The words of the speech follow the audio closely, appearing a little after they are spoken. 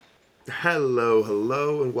Hello,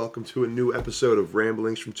 hello, and welcome to a new episode of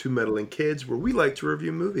Ramblings from Two Meddling Kids, where we like to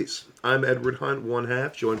review movies. I'm Edward Hunt, one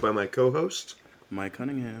half, joined by my co-host, Mike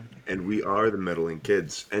Cunningham. and we are the Meddling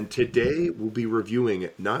Kids. And today we'll be reviewing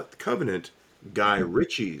not The Covenant, Guy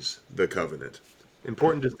Ritchie's The Covenant.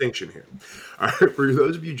 Important distinction here. All right, for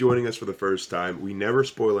those of you joining us for the first time, we never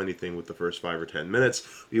spoil anything with the first 5 or 10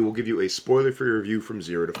 minutes. We will give you a spoiler-free review from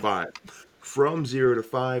 0 to 5. From 0 to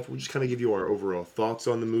 5, we'll just kind of give you our overall thoughts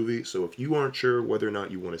on the movie. So if you aren't sure whether or not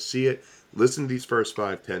you want to see it, listen to these first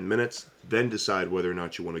 5, 10 minutes, then decide whether or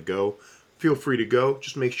not you want to go. Feel free to go.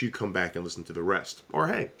 Just make sure you come back and listen to the rest. Or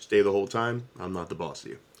hey, stay the whole time. I'm not the boss of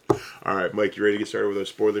you. All right, Mike, you ready to get started with our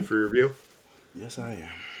spoiler-free review? Yes, I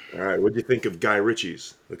am. All right, what do you think of Guy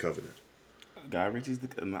Ritchie's The Covenant? Guy Ritchie's the.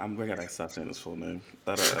 I'm gonna stop saying his full name.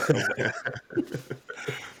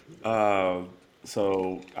 Uh,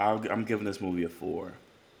 I'm giving this movie a four.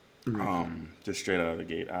 Mhm. Just straight out of the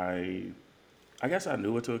gate. I guess I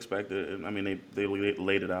knew what to expect. I mean, they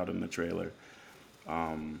laid it out in the trailer.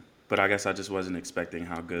 But I guess I just wasn't expecting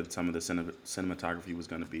how good some of the cinematography was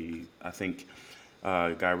going to be. I think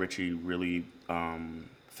Guy Ritchie really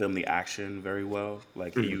filmed the action very well.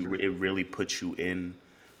 Like Mhm. it really puts you in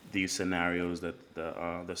these scenarios that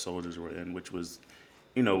the soldiers were in, which was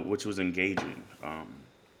engaging.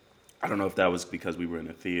 I don't know if that was because we were in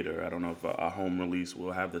a theater. I don't know if a home release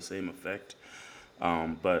will have the same effect.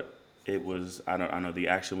 But it was. I know the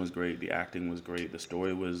action was great. The acting was great. The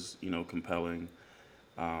story was compelling.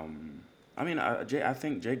 I mean, I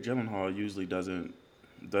think Jake Gyllenhaal usually doesn't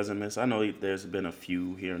miss. I know there's been a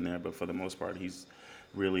few here and there, but for the most part, he's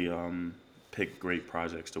really picked great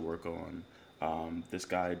projects to work on. This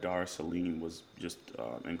guy Dar Salim was just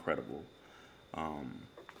incredible. Um,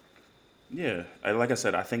 yeah, like I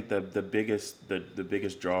said, I think the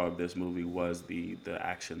biggest draw of this movie was the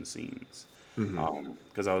action scenes. Mhm.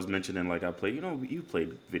 Because I was mentioning like I played, you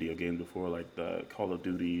played video games before, like the Call of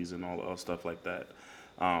Duties and all stuff like that.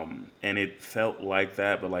 And it felt like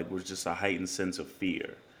that, but like was just a heightened sense of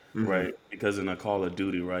fear, Mhm. right? Because in a Call of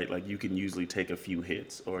Duty, right, like you can usually take a few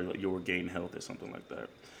hits or like, you'll gain health or something like that.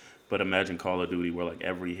 But imagine Call of Duty where like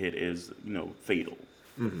every hit is fatal.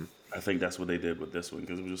 Mhm. I think that's what they did with this one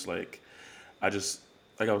because it was just like I just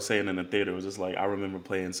like I was saying in the theater, it was just like I remember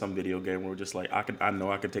playing some video game where just like I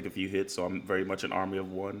know I can take a few hits, so I'm very much an army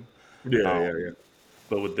of one. Yeah, Um, yeah, yeah.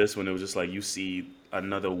 but with this one, it was just like you see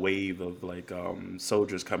another wave of like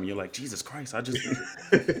soldiers coming. You're like, Jesus Christ! I just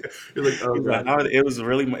You're like, oh it was like god. it was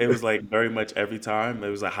really it was like very much every time it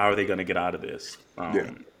was like how are they gonna get out of this?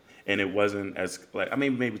 Yeah. And it wasn't as like I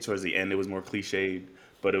mean maybe towards the end it was more cliched,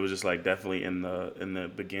 but it was just like definitely in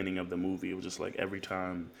the beginning of the movie it was just like every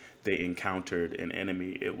time they encountered an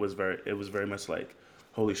enemy it was very much like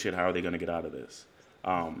holy shit how are they gonna get out of this?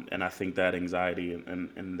 And I think that anxiety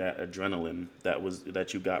and that adrenaline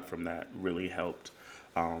that you got from that really helped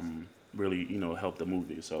really helped the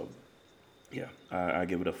movie. So yeah, I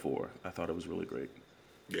give it a four. I thought it was really great.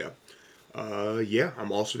 Yeah. Yeah,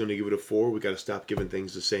 I'm also going to give it a 4. We got to stop giving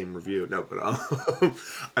things the same review. No, but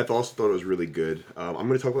I also thought it was really good. I'm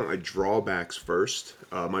going to talk about my drawbacks first.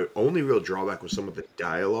 My only real drawback was some of the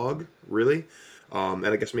dialogue, really. And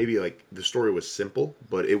I guess maybe like the story was simple,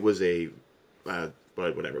 but it was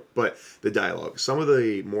but whatever. But the dialogue, some of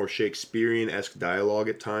the more Shakespearean esque dialogue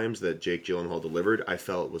at times that Jake Gyllenhaal delivered, I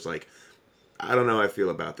felt was like, I don't know how I feel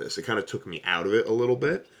about this. It kind of took me out of it a little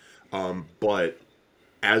bit. But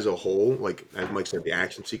as a whole, like as Mike said, the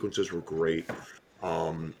action sequences were great.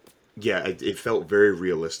 Um, yeah, it felt very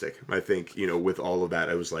realistic. I think with all of that,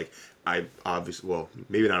 I was like, I obviously, well,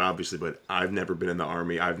 maybe not obviously, but I've never been in the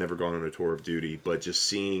army. I've never gone on a tour of duty, but just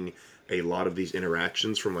seeing a lot of these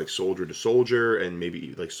interactions from like soldier to soldier and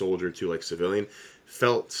maybe like soldier to like civilian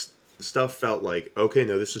felt stuff felt like okay,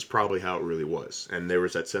 no, this is probably how it really was, and there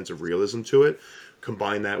was that sense of realism to it.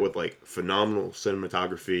 Combine that with like phenomenal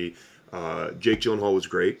cinematography. Jake Gyllenhaal was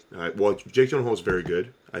great. Well, Jake Gyllenhaal was very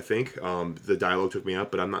good. I think the dialogue took me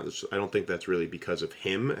out, but I'm not. I don't think that's really because of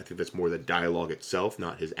him. I think that's more the dialogue itself,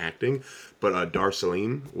 not his acting. But Dar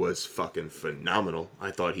Salim was fucking phenomenal.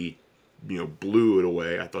 I thought he, blew it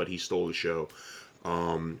away. I thought he stole the show.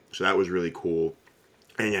 So that was really cool.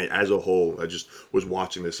 And yeah, as a whole, I just was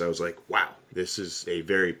watching this. I was like, wow, this is a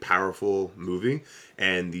very powerful movie.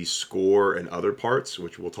 And the score and other parts,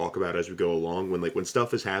 which we'll talk about as we go along, when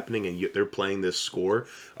stuff is happening and they're playing this score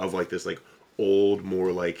of like this like old,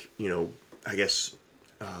 more like I guess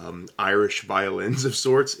Irish violins of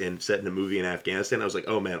sorts, and set in a movie in Afghanistan. I was like,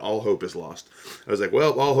 oh man, all hope is lost. I was like,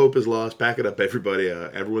 well, all hope is lost. Pack it up, everybody.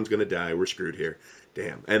 Everyone's gonna die. We're screwed here.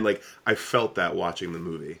 Damn. And like I felt that watching the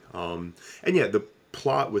movie. And yeah, the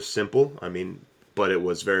plot was simple. I mean, but it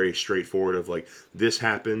was very straightforward of like, this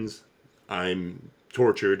happens, I'm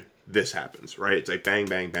tortured, this happens, right? It's like bang,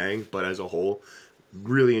 bang, bang. But as a whole,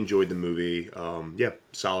 really enjoyed the movie. Yeah,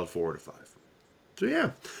 solid 4 out of 5. So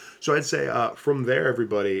yeah. So I'd say from there,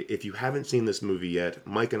 everybody, if you haven't seen this movie yet,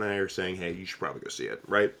 Mike and I are saying, hey, you should probably go see it,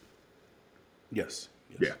 right? Yes,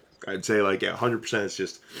 Yeah. yes. I'd say like, yeah, 100%. It's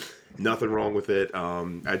just nothing wrong with it.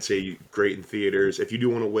 I'd say great in theaters. If you do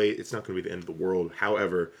want to wait, it's not going to be the end of the world.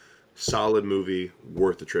 However, solid movie,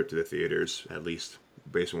 worth the trip to the theaters, at least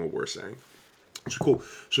based on what we're saying. So cool.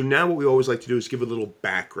 So now what we always like to do is give a little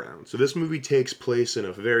background. So this movie takes place in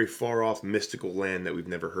a very far off mystical land that we've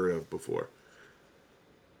never heard of before.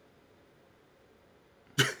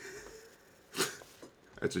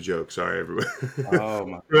 That's a joke. Sorry, everybody. Oh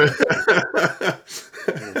my gosh,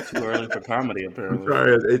 it's too early for comedy apparently.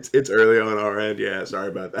 Sorry, it's early on our end. Yeah, sorry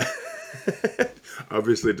about that.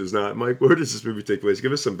 Obviously, it does not. Mike, where does this movie take place?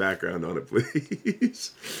 Give us some background on it,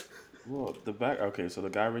 please. Well, the back. Okay, so the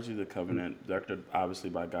Guy Ritchie, The Covenant, directed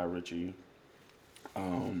obviously by Guy Ritchie.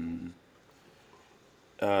 Um,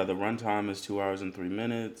 the runtime is 2 hours and 3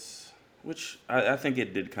 minutes, which I think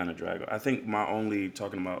it did kind of drag. I think my only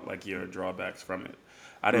talking about like your drawbacks from it.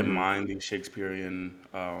 I didn't Hmm. mind the Shakespearean,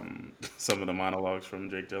 some of the monologues from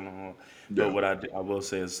Jake Gyllenhaal, but Yeah. what I will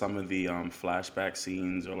say is some of the flashback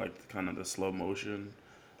scenes or like kind of the slow motion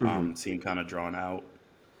Hmm. seem kind of drawn out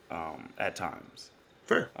at times.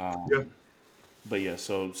 Fair. Yeah. Um, but yeah,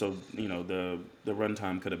 so the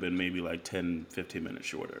runtime could have been maybe like 10, 15 minutes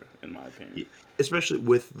shorter, in my opinion. Yeah. Especially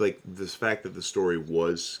with like this fact that the story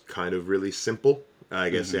was kind of really simple. I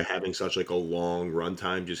guess yeah, Hmm. having such like a long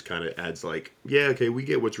runtime just kind of adds like, yeah, okay, we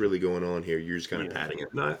get what's really going on here. You're just kind of Yeah. padding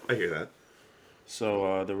it. No, I hear that.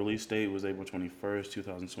 So the release date was April 21st,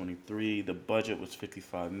 2023. The budget was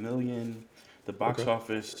 55 million. The box Okay.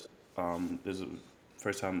 office is the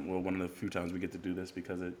first time, well, one of the few times we get to do this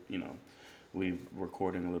because we're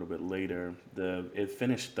recording a little bit later. It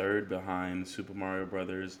finished third behind Super Mario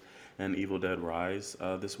Brothers and Evil Dead Rise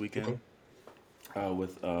this Okay. weekend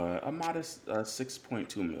with a modest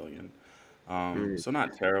 6.2 million. Mm. So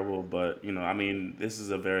not terrible, but I mean, this is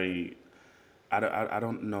a very I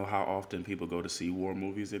don't know how often people go to see war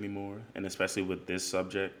movies anymore, and especially with this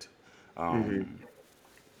subject. Hmm. Um,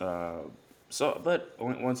 uh, but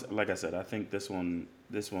once, like I said, I think this one,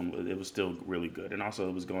 it was still really good, and also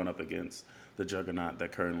it was going up against the juggernaut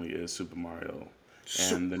that currently is Super Mario,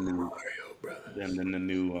 and the Super new, Mario and Brothers. then the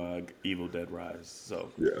new Evil Dead Rise.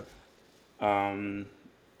 Yeah. Um,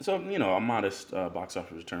 so a modest box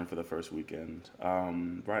office return for the first weekend.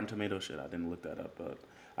 Rotten Tomato shit, I didn't look that up, but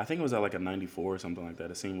I think it was at like a 94 or something like that.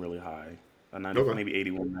 It seemed really high, a 90, Okay. maybe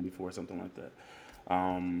 81, 94, something like that.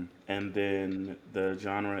 And then the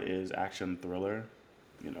genre is action thriller,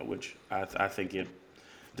 which I think it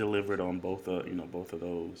delivered on both of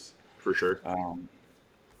those. For sure. Um,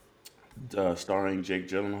 Starring Jake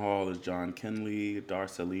Gyllenhaal as John Kinley, Dar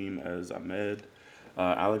Salim as Ahmed,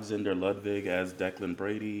 Alexander Ludwig as Declan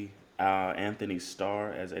Brady, Anthony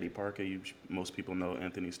Starr as Eddie Parker. Most people know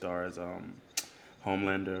Anthony Starr as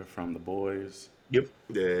Homelander from The Boys. Yep.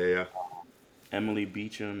 Yeah, yeah, yeah. Emily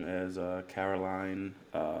Beecham as Caroline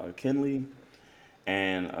Kinley,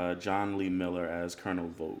 and John Lee Miller as Colonel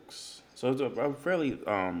Vokes. So it's a fairly,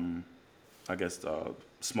 I guess,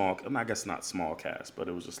 small. I guess not small cast, but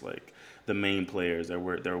it was just like the main players. There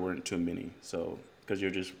weren't too many. So because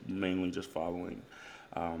you're just mainly just following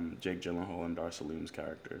Jake Gyllenhaal and Dar Salim's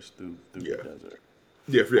characters through the Yeah. desert.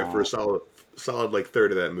 Yeah, for a Um, solid like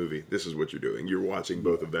third of that movie. This is what you're doing. You're watching yeah.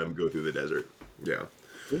 both of them go through the desert. Yeah.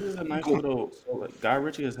 This is a nice Cool. little. So like, Guy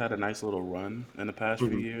Ritchie has had a nice little run in the past few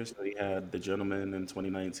Hmm. years. So he had The Gentleman in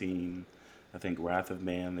 2019. I think Wrath of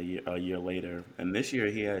Man a year later, and this year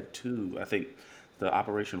he had two. I think the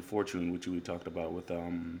Operation Fortune, which we talked about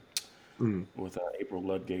Hmm. with April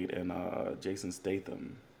Ludgate and Jason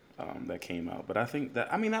Statham, that came out. But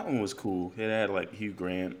I mean that one was cool. It had like Hugh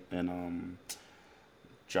Grant and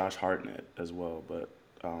Josh Hartnett as well. But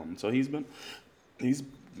so he's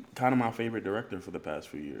kind of my favorite director for the past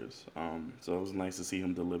few years. So it was nice to see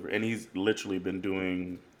him deliver, and he's literally been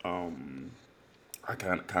doing I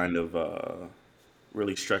kind of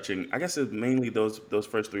really stretching. I guess it's mainly those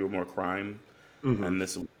first three were more crime, Hmm. and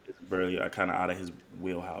this is really kind of out of his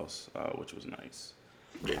wheelhouse, which was nice.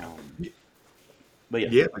 Yeah. Um, but yeah,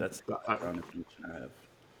 Yeah. that's the I, background information I have.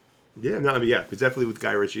 Yeah, no, I mean, yeah, it's definitely with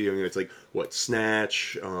Guy Ritchie. I mean, it's like what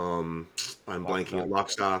Snatch. I'm Lock, blanking stock, at Lock,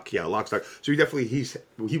 Stock. Yeah, Lock, Stock. So he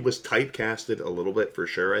was typecasted a little bit for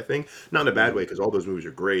sure. I think not in a bad way mm, because all those movies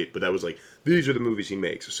are great, but that was like these are the movies he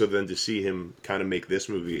makes. So then to see him kind of make this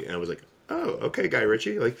movie, and I was like, Oh, okay, Guy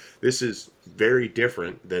Ritchie. Like this is very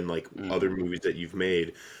different than like other Hmm. movies that you've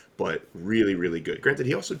made, but really, really good. Granted,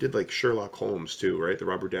 he also did like Sherlock Holmes too, right? The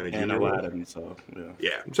Robert Downey And Jr. role. Aladdin, so yeah,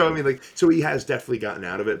 Yeah. So I mean, like, so he has definitely gotten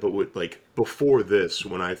out of it. But with like before this,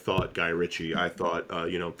 when I thought Guy Ritchie, I thought,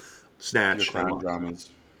 the Snatch and crime dramas,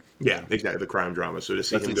 yeah, yeah, exactly the crime drama. So to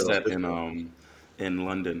see him especially go, set in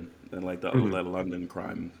London and like the Mhm. London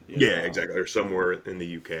crime, yeah, Yeah, exactly. Or somewhere in the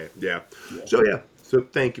UK. Yeah. yeah. So yeah. So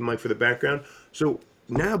thank you, Mike, for the background. So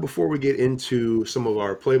now before we get into some of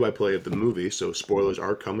our play-by-play of the movie, so spoilers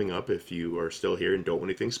are coming up. If you are still here and don't want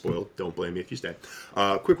anything spoiled, don't blame me if you stay.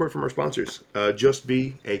 Quick word from our sponsors. Just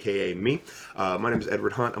Be, aka me. My name is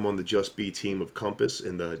Edward Hunt. I'm on the Just Be team of Compass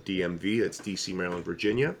in the DMV. That's DC, Maryland,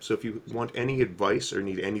 Virginia. So if you want any advice or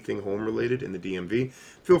need anything home related in the DMV,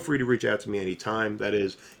 feel free to reach out to me anytime. That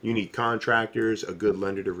is, you need contractors, a good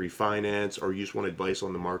lender to refinance, or you just want advice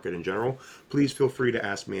on the market in general, please feel free to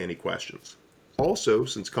ask me any questions. Also,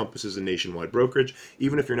 since Compass is a nationwide brokerage,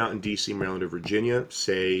 even if you're not in DC, Maryland, or Virginia,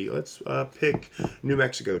 say, let's pick New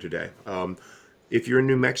Mexico today. If you're in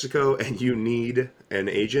New Mexico and you need an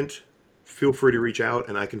agent, feel free to reach out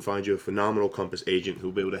and I can find you a phenomenal Compass agent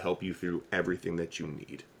who'll be able to help you through everything that you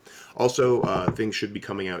need. Also, things should be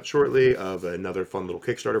coming out shortly of another fun little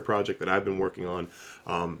Kickstarter project that I've been working on.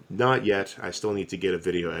 Not yet. I still need to get a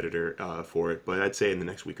video editor for it, but I'd say in the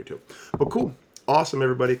next week or two. But cool. Awesome,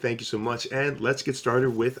 everybody. Thank you so much. And let's get started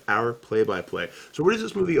with our play by play. So, where does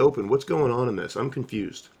this movie open? What's going on in this? I'm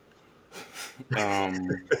confused. Um,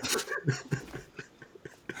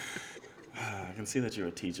 I can see that you're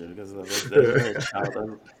a teacher because there's very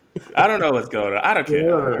child. I don't know what's going on. I don't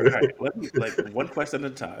care. All right, let me like one question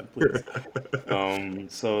at a time, please.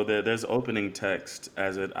 So there's opening text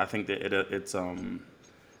as it. I think that it's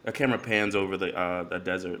a camera pans over the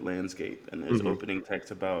desert landscape, and there's Hmm. opening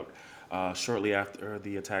text about shortly after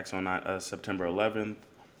the attacks on September 11th,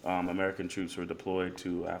 American troops were deployed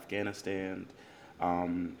to Afghanistan,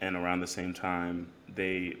 and around the same time,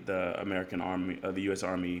 the American Army, the U.S.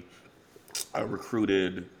 Army,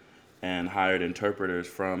 recruited and hired interpreters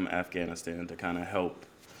from Afghanistan to kind of help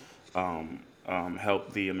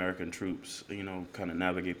the American troops, kind of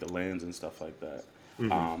navigate the lands and stuff like that.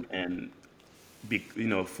 Hmm. And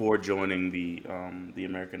before joining the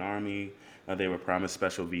American Army, they were promised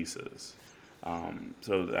special visas.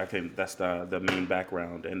 So I think that's the main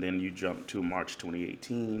background. And then you jump to March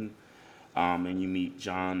 2018, and you meet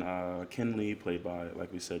John Kinley, played by,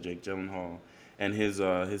 like we said, Jake Gyllenhaal, and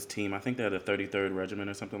his team. I think they had a 33rd Regiment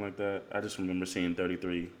or something like that. I just remember seeing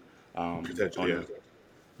 33 Potentially, on yeah. the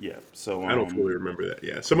yeah. So I don't fully remember that.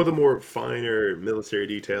 Yeah, some of the more finer military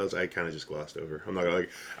details I kind of just glossed over. I'm not gonna like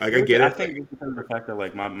I get I it. think it's because of the fact that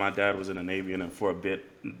like my dad was in the Navy, and then for a bit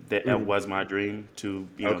that Mhm. was my dream to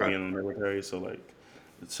Okay. be in the military. So like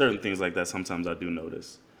certain things like that sometimes I do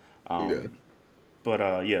notice. Yeah. Um,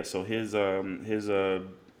 but yeah, so his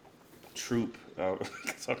troop,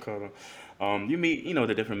 guess I'll call them. You meet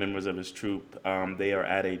the different members of his troop. They are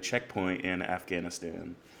at a checkpoint in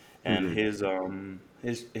Afghanistan, and Hmm.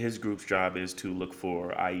 his group's job is to look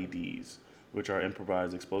for IEDs, which are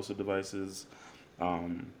improvised explosive devices.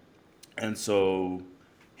 Um, and so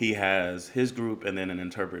he has his group and then an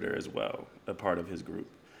interpreter as well, a part of his group.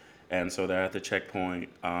 And so they're at the checkpoint.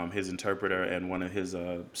 His interpreter and one of his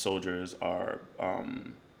soldiers are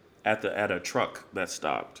at a truck that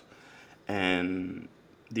stopped, and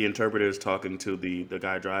the interpreter is talking to the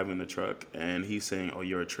guy driving the truck, and he's saying, "Oh,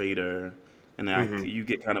 you're a traitor," and Hmm. you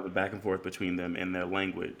get kind of a back and forth between them in their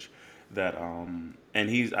language. And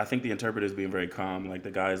I think the interpreter is being very calm. Like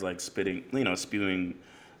the guy's like spitting, spewing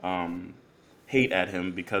um, hate at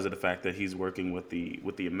him because of the fact that he's working with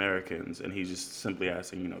the Americans, and he's just simply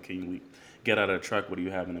asking, can you get out of the truck? What do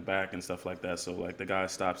you have in the back and stuff like that? So like the guy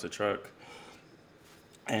stops the truck,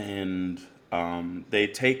 and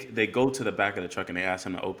they go to the back of the truck and they ask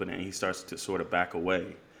him to open it, and he starts to sort of back away.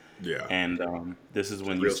 Yeah. And this is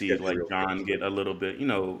when you Real see sketchy, like real John fast. get a little bit,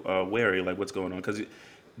 wary, like what's going on, because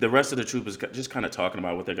the rest of the troop is just kind of talking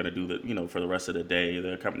about what they're going to do, that for the rest of the day.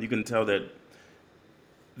 You can tell that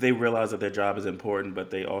they realize that their job is important, but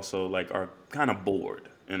they also like are kind of bored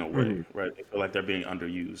in a way, Hmm. right? They feel like they're being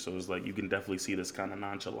underused. So it's like you can definitely see this kind of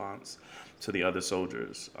nonchalance to the other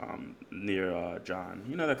soldiers near John.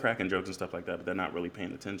 They're cracking jokes and stuff like that, but they're not really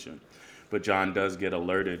paying attention. But John does get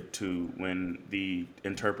alerted to when the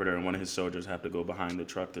interpreter and one of his soldiers have to go behind the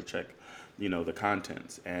truck to check, the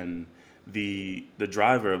contents, and the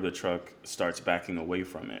driver of the truck starts backing away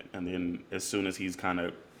from it, and then as soon as he's kind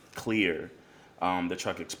of clear, the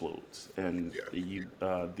truck explodes, and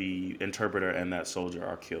Yeah. the interpreter and that soldier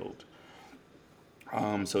are killed.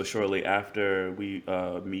 So shortly after we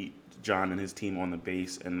meet John and his team on the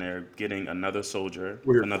base, and they're getting another soldier,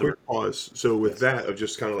 Weird. another Quick pause. So with yes. that, of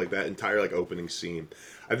just kind of like that entire like opening scene,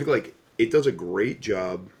 I think like it does a great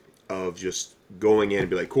job of just going in and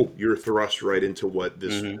be like, cool, you're thrust right into what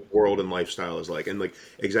this Hmm. world and lifestyle is like, and like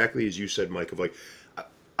exactly as you said, Mike, of like,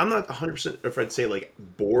 I'm not 100% if I'd say like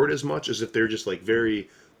bored as much as if they're just like very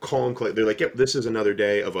calm. They're like, yep, this is another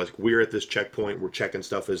day of like we're at this checkpoint, we're checking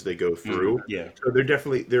stuff as they go Hmm. through. Yeah. So they're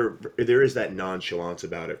definitely there is that nonchalance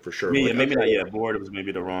about it for sure. But Yeah, like, maybe not. Yeah, bored was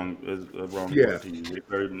maybe the wrong yeah. word to use. They're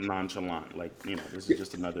very nonchalant. Like, this is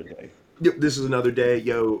just another day. Yep, this is another day.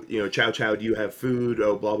 Yo, chow chow, do you have food?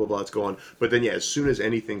 Oh, blah blah blah, it's going. But then yeah, as soon as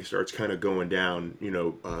anything starts kind of going down,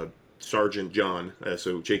 Sergeant John,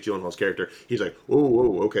 so Jake Gyllenhaal's character, he's like, whoa,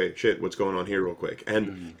 whoa, okay, shit, what's going on here, real quick? And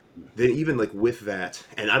Hmm. then even like with that,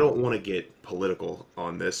 and I don't want to get political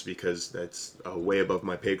on this because that's way above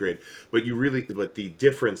my pay grade, but the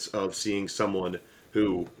difference of seeing someone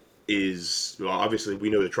who is well, obviously we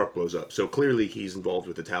know the truck blows up, so clearly he's involved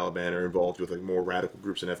with the Taliban or involved with like more radical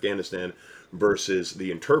groups in Afghanistan versus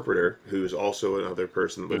the interpreter, who's also another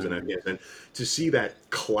person that lives in Hmm. Afghanistan. To see that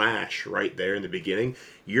clash right there in the beginning,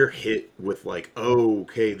 you're hit with like, oh,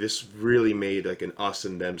 okay, this really made like an us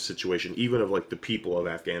and them situation, even of like the people of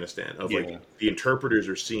Afghanistan, of like Yeah. the interpreters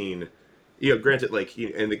are seen. Granted, like,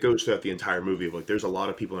 and it goes throughout the entire movie of like, there's a lot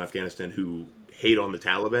of people in Afghanistan who hate on the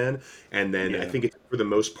Taliban, and then I Yeah. think it's for the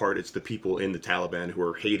most part it's the people in the Taliban who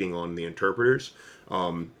are hating on the interpreters.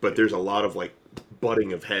 But there's a lot of like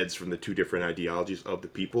butting of heads from the two different ideologies of the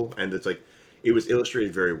people, and it's like it was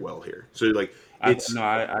illustrated very well here. So like it's No,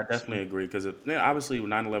 I definitely agree because obviously when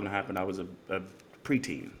 9/11 happened, I was a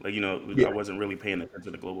preteen. Like, yeah, I wasn't really paying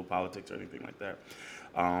attention to global politics or anything like that.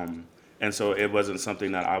 Um, and so it wasn't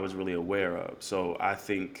something that I was really aware of. So I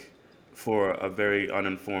think for a very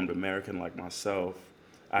uninformed American like myself,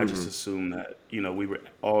 I just hmm assumed that, we were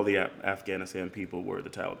all the Afghanistan people were the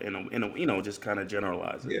Taliban, just kind of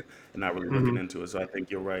generalizing yeah, and not really looking hmm into it. So I think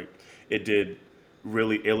you're right. It did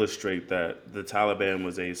really illustrate that the Taliban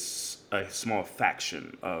was a small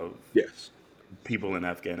faction of yes, people in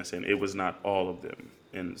Afghanistan. It was not all of them,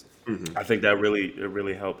 and hmm I think that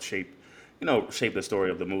really helped shape the story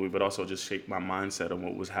of the movie, but also just shape my mindset on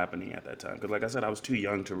what was happening at that time. Because, like I said, I was too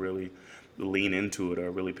young to really lean into it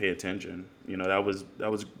or really pay attention. That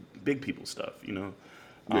was big people stuff.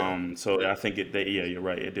 yeah. So I think yeah, you're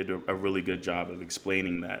right. It did a really good job of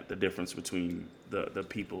explaining the difference between the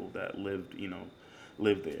people that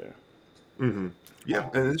lived there. hmm Yeah,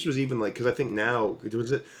 and this was even like because I think now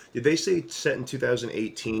did they say set in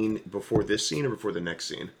 2018 before this scene or before the next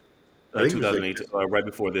scene? I think it was like 2008, right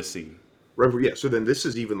before this scene. yeah. So then this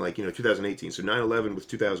is even like 2018. So 9/11 was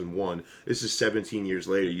 2001. This is 17 years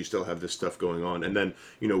later. You still have this stuff going on, and then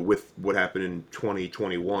with what happened in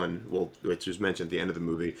 2021, well, which is mentioned at the end of the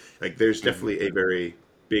movie, like there's Hmm. definitely a very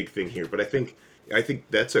big thing here. But I think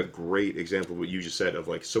that's a great example of what you just said of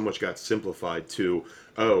like so much got simplified to,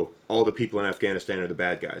 oh, all the people in Afghanistan are the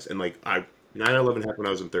bad guys, and like 9/11 happened when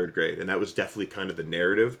I was in third grade, and that was definitely kind of the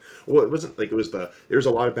narrative. Well, it wasn't like it was there's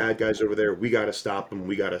a lot of bad guys over there. We got to stop them.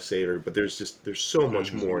 We got to save her. But there's so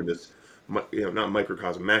much Hmm. more in this, not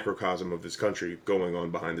microcosm, macrocosm of this country going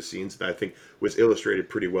on behind the scenes that I think was illustrated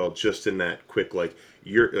pretty well just in that quick like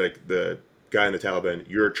you're like the guy in the Taliban,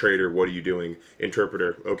 you're a traitor, what are you doing?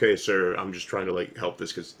 Interpreter, okay, sir, I'm just trying to like help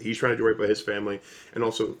this because he's trying to do right by his family, and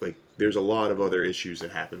also like there's a lot of other issues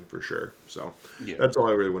that happen for sure. So Yeah. that's all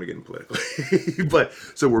I really want to get in politically. But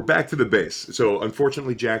so we're back to the base. So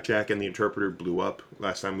unfortunately, Jack and the interpreter blew up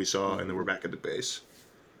last time we saw, and then we're Hmm. back at the base.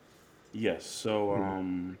 Yes. So,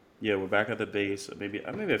 yeah, we're back at the base. Maybe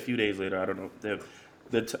a few days later. I don't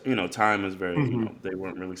know. Time is very. Mm-hmm. They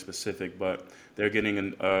weren't really specific, but they're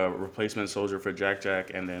getting a replacement soldier for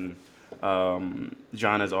Jack, and then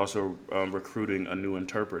John is also recruiting a new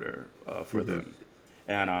interpreter for Mm-hmm. them,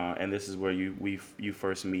 and this is where you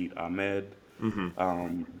first meet Ahmed, Mm-hmm.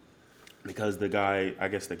 because I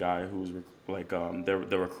guess the guy who's like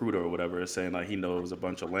the recruiter or whatever is saying like he knows a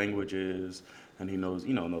bunch of languages and he knows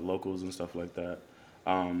the locals and stuff like that.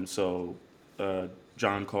 So uh,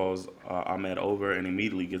 John calls Ahmed over and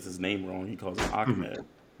immediately gets his name wrong. He calls him Mm-hmm. Ahmed.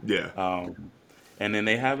 Yeah. And then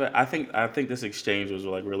they have it. I think this exchange was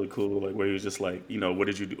like really cool, like where he was just like, what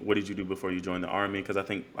did you do before you joined the army? Because I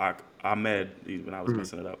think Ahmed, when I was Mm-hmm.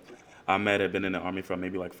 messing it up, Ahmed had been in the army for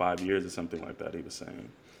maybe like 5 years or something like that. He was saying,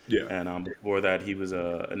 Yeah. and before that he was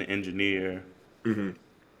an engineer Mm-hmm.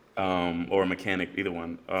 or a mechanic, either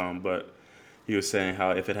one. But he was saying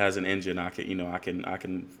how if it has an engine, I can, I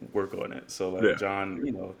can work on it. So like Yeah.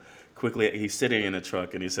 John, quickly he's sitting in a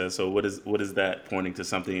truck and he says, "So what is that?" Pointing to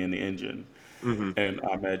something in the engine, Hmm. and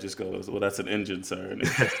Ahmed just goes, "Well, that's an engine, sir." And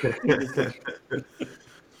he just like,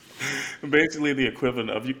 basically the equivalent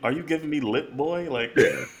of, "You are you giving me lip, boy?" Like,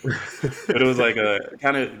 Yeah. but it was like a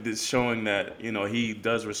kind of showing that he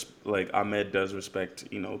does like Ahmed does respect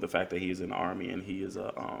the fact that he's in the army and he is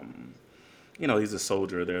a he's a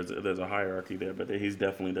soldier. There's a hierarchy there, but he's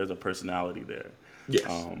definitely there's a personality there. Yes,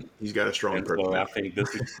 Um, he's got a strong and so I personality. think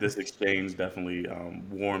this exchange definitely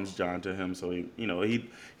warms John to him. So he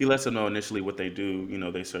lets him know initially what they do.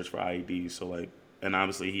 They search for IEDs. So like, and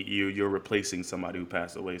obviously you're replacing somebody who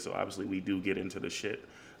passed away. So obviously we do get into the shit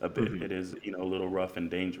a bit. Hmm. It is a little rough and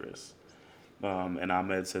dangerous. And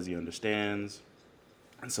Ahmed says he understands.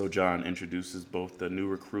 And so John introduces both the new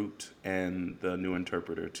recruit and the new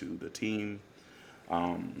interpreter to the team.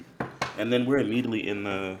 Um, and then we're immediately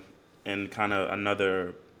in kind of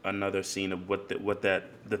another scene of what that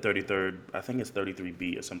the 33rd, I think it's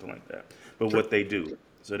 33B or something like that. But Sure. what they do.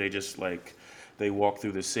 So they just like they walk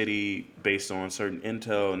through the city based on certain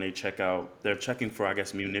intel and they're checking for, I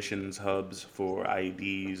guess, munitions hubs for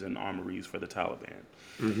IEDs and armories for the Taliban.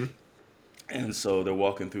 Hmm. And so they're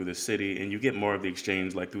walking through the city, and you get more of the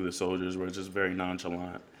exchange like through the soldiers, where it's just very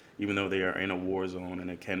nonchalant, even though they are in a war zone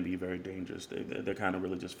and it can be very dangerous. They're kind of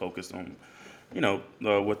really just focused on,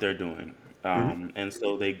 what they're doing. Hmm. And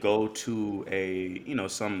so they go to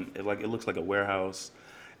some like it looks like a warehouse,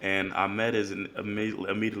 and Ahmed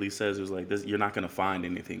immediately says, "It was like this. You're not gonna find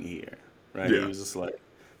anything here, right?" He Yeah, was just like,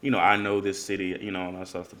 I know this city, and all that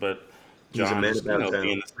stuff, but he's a John man just about town.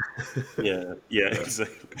 being yeah, yeah, Yeah.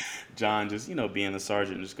 exactly. John just, being a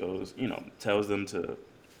sergeant, just goes, tells them to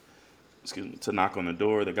knock on the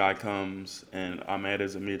door. The guy comes, and Ahmed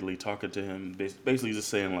is immediately talking to him, basically just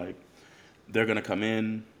saying like they're gonna come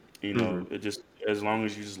in. Hmm. It just as long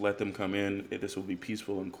as you just let them come in, this will be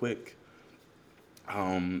peaceful and quick.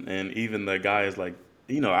 And even the guy is like,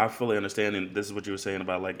 I fully understand, and this is what you were saying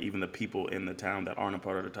about like even the people in the town that aren't a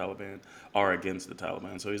part of the Taliban are against the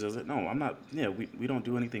Taliban. So he says, no, I'm not. Yeah, we don't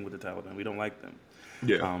do anything with the Taliban. We don't like them.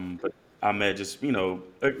 Yeah. But Ahmed just,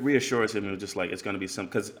 reassures him and just like it's going to be some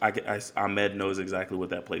because Ahmed knows exactly what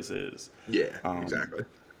that place is. Yeah. Um, Exactly.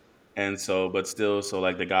 and so, but still, so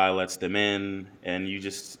like the guy lets them in, and you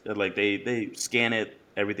just like they scan it,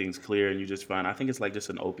 everything's clear, and you just find I think it's like just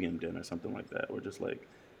an opium den or something like that, or just like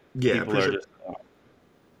Yeah. people Pretty are sure. just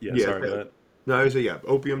yeah. Yeah. Sorry, go ahead. No, I would say yeah,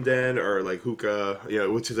 opium den or like hookah. Yeah,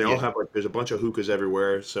 which is they all Yeah. have like there's a bunch of hookahs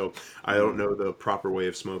everywhere. So I don't Mhm. know the proper way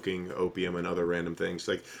of smoking opium and other random things.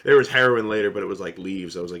 Like there was heroin later, but it was like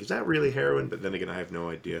leaves. I was like, is that really heroin? But then again, I have no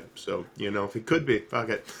idea. So if it could be, fuck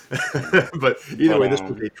it. But either But way, this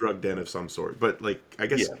was a drug den of some sort. But like, I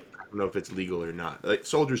guess yeah, I don't know if it's legal or not. Like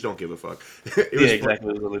soldiers don't give a fuck. It yeah, was funny.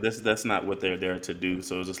 exactly. Really, that's not what they're there to do.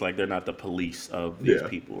 So it's just like they're not the police of these Yeah.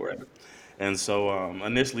 people, right? And so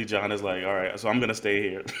initially, John is like, all right, so I'm gonna stay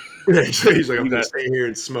here. So he's like, I'm You gonna got stay here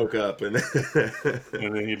and smoke up, and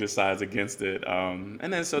and then he decides against it.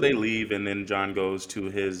 And then so they leave, and then John goes to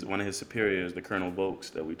his one of his superiors, the Colonel Vokes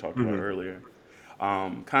that we talked about Mhm. earlier,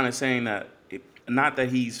 kind of saying that not that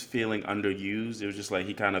he's feeling underused. It was just like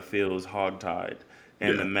he kind of feels hogtied,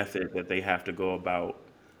 and the Yeah. method that they have to go about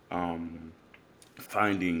um,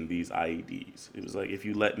 finding these IEDs. It was like if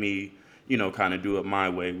you let me, kind of do it my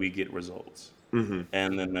way, we get results. Hmm.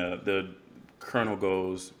 And then the colonel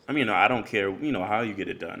goes, I mean, I don't care, how you get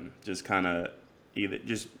it done. Just kind of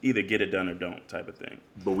either get it done or don't type of thing.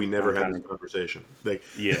 But we never had Kind this of conversation. Like,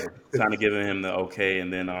 yeah, kind of giving him the okay,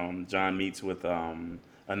 and then John meets with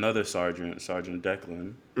another sergeant, Sergeant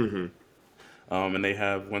Declan, hmm and they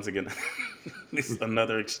have once again this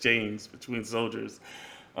another exchange between soldiers,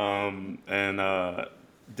 and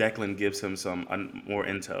Declan gives him some more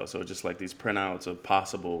intel. So just like these printouts of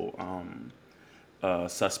possible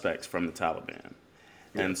suspects from the Taliban.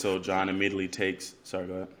 yeah. And so John immediately takes. Sorry,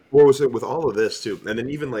 go ahead. What was it with all of this too? And then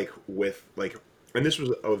even like with like, and this was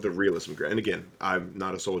of the realism. And again, I'm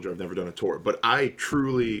not a soldier. I've never done a tour, but I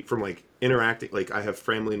truly, from like interacting, like I have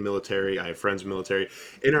family in military, I have friends in military.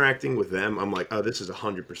 Interacting with them, I'm like, oh, this is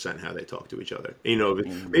 100% how they talk to each other.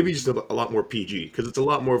 Hmm. Maybe just a lot more PG because it's a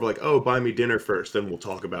lot more of like, oh, buy me dinner first, then we'll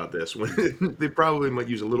talk about this. When they probably might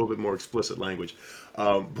use a little bit more explicit language,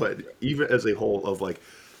 but even as a whole of like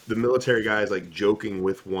the military guys like joking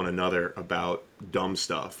with one another about dumb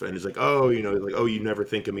stuff and it's like oh like oh you never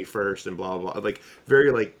think of me first and blah blah blah like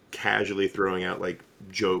very like casually throwing out like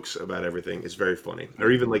jokes about everything is very funny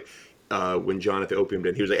or even Hmm. like when John at the opium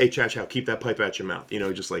den he was like hey chow chow keep that pipe out your mouth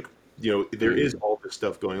just like there is Hmm. all this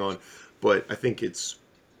stuff going on but I think it's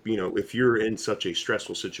if you're in such a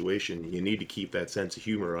stressful situation, you need to keep that sense of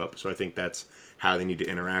humor up. So I think that's how they need to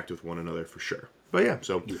interact with one another for sure. But yeah,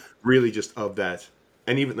 so Yeah. really just of that,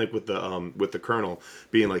 and even like with the colonel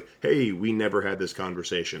being like, "Hey, we never had this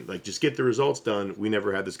conversation. Like, just get the results done. We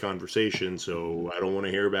never had this conversation, so I don't want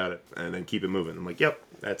to hear about it." And then keep it moving. I'm like, "Yep,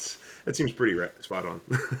 that seems pretty spot on."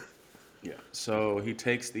 Yeah. So he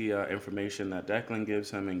takes the information that Declan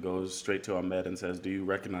gives him and goes straight to Ahmed and says, "Do you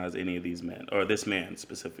recognize any of these men, or this man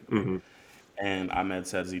specifically?" Hmm. And Ahmed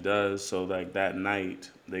says he does. So like that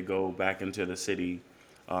night, they go back into the city,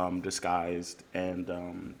 disguised, and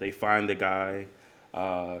they find the guy.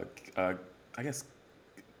 Uh, uh, I guess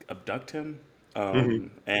abduct him Hmm.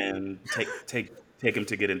 and take him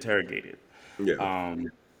to get interrogated. Yeah.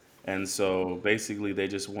 Um, and so basically, they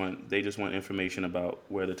just want information about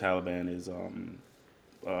where the Taliban is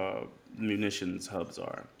uh, munitions hubs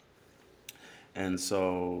are. And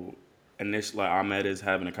so initially, like, Ahmed is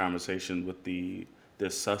having a conversation with the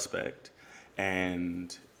this suspect,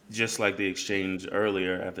 and just like the exchange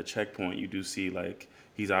earlier at the checkpoint, you do see like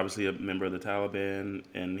he's obviously a member of the Taliban,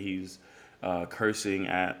 and he's cursing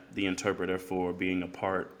at the interpreter for being a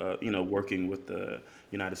part, working with the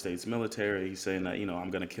United States military. He's saying that I'm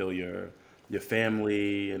going to kill your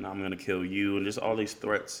family, and I'm going to kill you, and just all these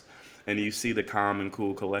threats. And you see the calm and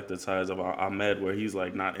cool, collected sides of Ahmed, where he's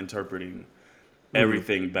like not interpreting Hmm.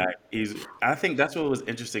 everything back. I think that's what was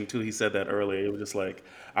interesting too. He said that earlier. It was just like,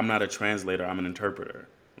 I'm not a translator, I'm an interpreter,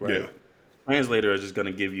 Yeah. right? Translator is just going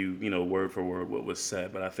to give you, word for word what was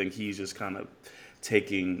said, but I think he's just kind of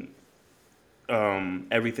taking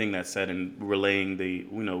everything that's said and relaying the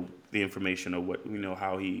information of what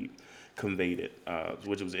how he conveyed it,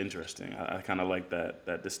 which was interesting. I kind of like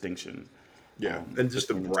that distinction Yeah, and just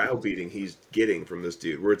the between the two. browbeating he's getting from this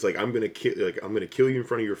dude, where it's like, I'm gonna kill you in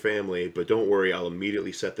front of your family, but don't worry, I'll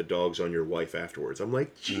immediately set the dogs on your wife afterwards. I'm like,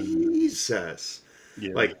 Hmm. Jesus,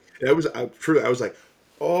 Yeah, like true. I was like,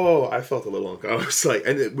 oh, I felt a little uncomfortable. I was like,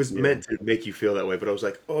 and it was yeah. meant to make you feel that way, but I was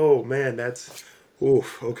like, oh man,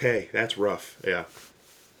 oof, okay, that's rough. Yeah.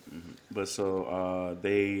 But so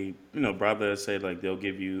they, brother said like they'll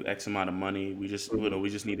give you X amount of money. We just, Hmm. we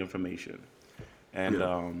just need information. And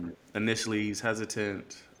Yeah. initially he's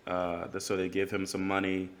hesitant. So they give him some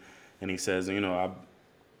money, and he says,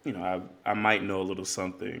 I might know a little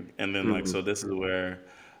something. And then like, Hmm. so this is where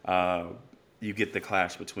uh, you get the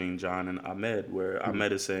clash between John and Ahmed, where Hmm.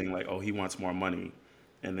 Ahmed is saying like, oh, he wants more money,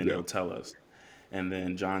 and then Yeah. he'll tell us. And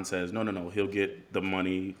then John says, no, no, no, he'll get the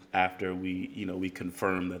money after we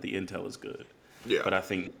confirm that the intel is good. Yeah. But I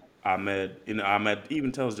think Ahmed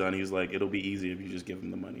even tells John, he's like, it'll be easy if you just give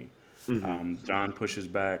him the money. Hmm. John pushes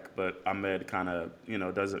back, but Ahmed kind of,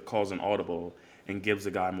 does it, calls an audible and gives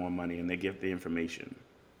the guy more money, and they give the information.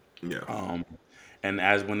 Yeah. Um, and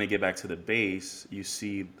as when they get back to the base, you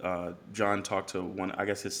see John talk to one, I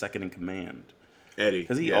guess his second in command, Eddie.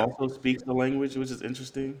 because he Yeah. also speaks the language, which is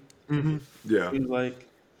interesting. Hmm. Yeah. Seems like,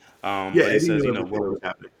 Yeah, but he Eddie says, knew everything that well, was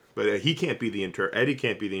happening, but he can't be the Eddie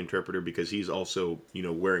can't be the interpreter because he's also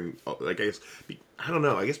wearing like I guess I don't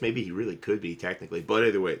know. I guess maybe he really could be technically, but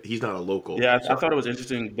either way, he's not a local. yeah, I So. thought it was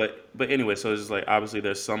interesting, but anyway, so it's just like obviously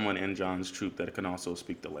there's someone in John's troop that can also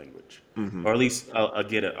speak the language, Hmm. or at least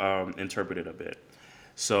get it interpreted a bit.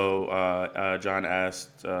 So John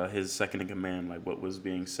asked his second in command like what was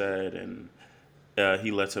being said, and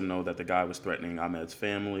he lets him know that the guy was threatening Ahmed's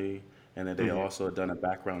family, and that they Hmm. also had done a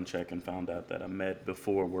background check and found out that Ahmed,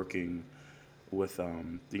 before working with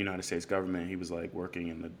the United States government, he was like working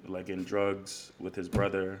in in drugs with his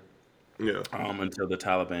brother Yeah. until the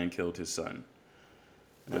Taliban killed his son.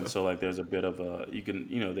 And Yeah. so like there's a bit of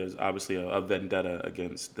there's obviously a vendetta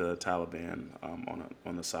against the Taliban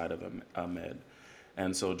on the side of Ahmed.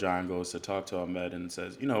 And so John goes to talk to Ahmed and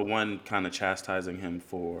says, one kind of chastising him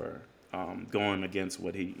for going against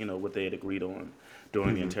what they had agreed on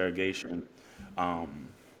during the Hmm. interrogation. Um,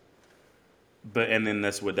 but and then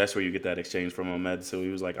that's where you get that exchange from Ahmed. So he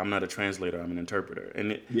was like, "I'm not a translator, I'm an interpreter,"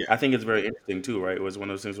 and Yeah. I think it's very interesting too, right? It was one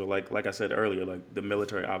of those things where, like I said earlier, like the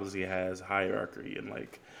military obviously has hierarchy, and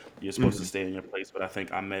like you're supposed to Hmm. stay in your place. But I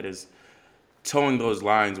think Ahmed is towing those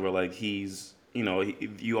lines where like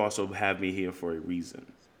you also have me here for a reason,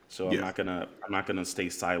 so I'm Yeah. not gonna I'm not gonna stay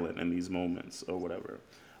silent in these moments or whatever,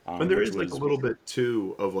 And there which is like a was little bit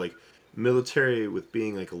too of like military with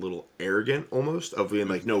being like a little arrogant almost of being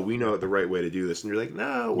like, no, we know the right way to do this, and you're like,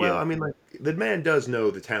 no, well, yeah, I mean, like the man does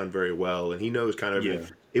know the town very well, and he knows kind of everything.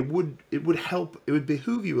 yeah, It would help. It would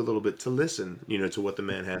behoove you a little bit to listen, to what the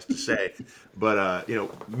man has to say. But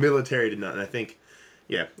military did not, and I think.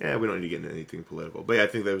 Yeah, yeah, we don't need to get into anything political, but yeah, I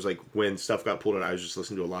think that was like when stuff got pulled out. I was just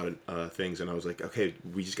listening to a lot of things, and I was like, okay,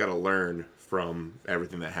 we just got to learn from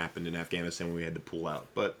everything that happened in Afghanistan when we had to pull out.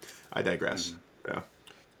 But I digress. Mhm. Yeah.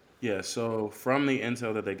 Yeah, so from the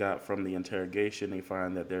intel that they got from the interrogation, they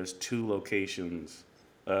find that there's two locations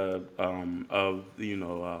of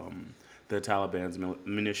the Taliban's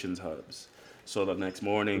munitions hubs. So the next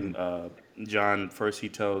morning, Hmm. John first he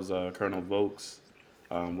tells Colonel Vokes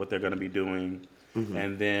what they're going to be doing, Hmm.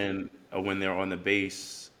 and then when they're on the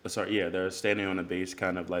base, sorry, yeah, they're standing on the base,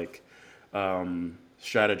 kind of like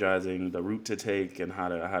strategizing the route to take and how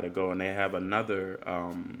to go, and they have another.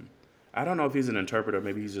 I don't know if he's an interpreter.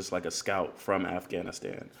 Maybe he's just like a scout from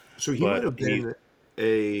Afghanistan. So he might But have been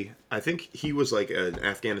a. I think he was like an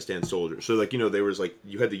Afghanistan soldier. So like there was like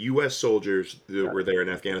you had the U.S. soldiers that got were it. there in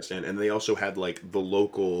Afghanistan, and they also had like the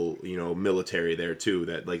local military there too.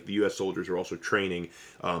 That like the U.S. soldiers were also training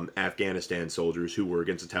Afghanistan soldiers who were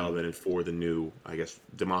against the Mhm. Taliban and for the new I guess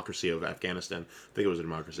democracy of Afghanistan. I think it was a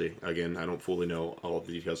democracy. Again, I don't fully know all of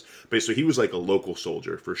the details, but so he was like a local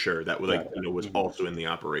soldier for sure. That was like Got it. was Mhm. also in the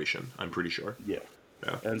operation. I'm pretty sure. Yeah.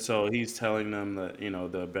 Yeah. And so he's telling them that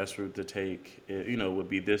the best route to take would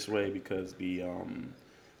be this way because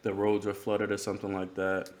the roads are flooded or something like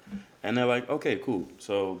that. And they're like, okay, cool.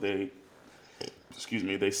 So they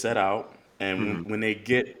set out, and when, Hmm. when they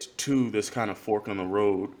get to this kind of fork on the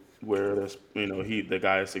road where there's the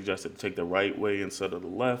guy suggested to take the right way instead of the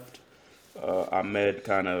left. Ahmed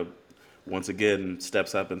kind of once again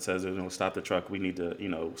steps up and says, stop the truck. We need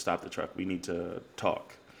to, stop the truck. We need to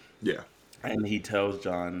talk. Yeah. And he tells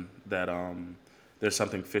John that there's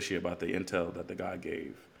something fishy about the intel that the guy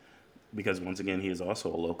gave because once again he is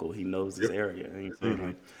also a local. He knows this Yep. area, and he's saying Hmm.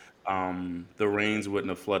 like the rains wouldn't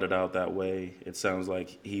have flooded out that way. It sounds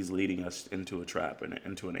like he's leading us into a trap and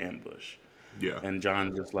into an ambush. Yeah. And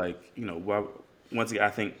John just like once again I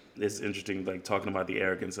think it's interesting like talking about the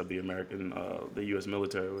arrogance of the U.S.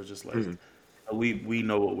 military was just like Hmm. we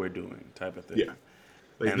know what we're doing type of Yeah. thing.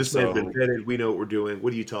 Like And this man's been so vetted. We know what we're doing.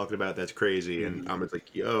 What are you talking about? That's crazy. And mhm, I'm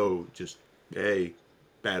like, yo, just hey,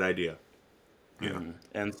 bad idea. Yeah.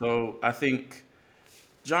 and so I think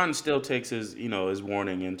John still takes his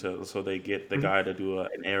warning into so they get the Hmm. guy to do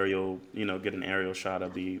an aerial get an aerial shot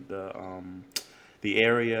of the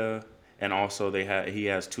area, and also he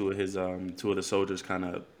has two of the soldiers kind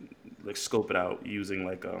of like scope it out using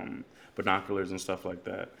like binoculars and stuff like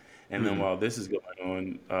that. And then Hmm. while this is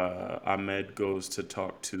going on, Ahmed goes to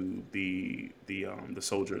talk to the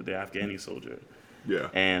soldier, the Afghani soldier, Yeah.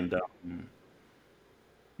 and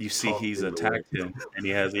you see Talk he's in the way. attacked him, and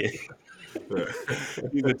he has Yeah.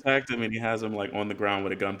 he's attacked him, and he has him like on the ground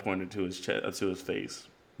with a gun pointed to his chest, to his face,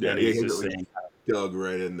 Yeah. and He he's has it just like saying, dug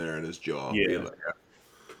right in there in his jaw. Being yeah, like,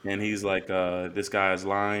 and he's like, this guy is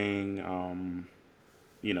lying.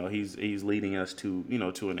 He's leading us to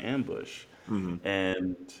an ambush, hmm.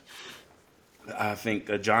 and I think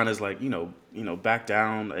John is like, back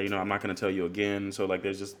down. I'm not going to tell you again. So like,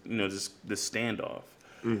 there's just just this standoff,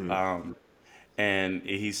 Hmm. um, and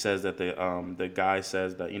he says that the guy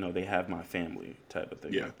says that they have my family type of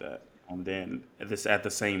thing Yeah. like that. And then at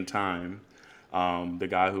the same time, the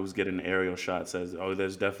guy who's getting an aerial shot says, "Oh,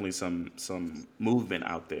 there's definitely some movement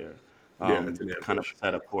out there, Yeah. It's an kind of ambush.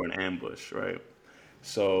 set up for an ambush, right?"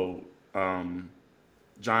 So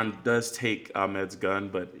John does take Ahmed's gun,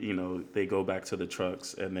 but they go back to the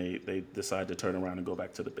trucks and they decide to turn around and go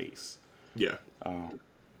back to the base. Yeah.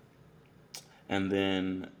 And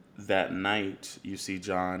then that night, you see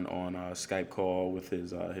John on a Skype call with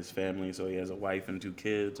his family. So he has a wife and two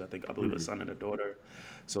kids. I believe a Hmm. son and a daughter.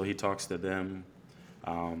 So he talks to them.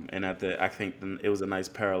 And I think it was a nice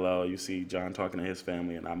parallel. You see John talking to his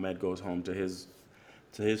family, and Ahmed goes home to his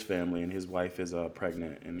family, and his wife is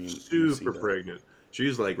pregnant, and you see Super that. pregnant.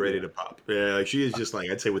 She's like Yeah, ready to pop. Yeah. Like she is just like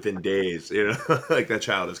I'd say within days. Like that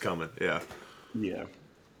child is coming. Yeah. yeah.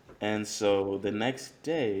 And so the next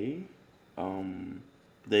day, um,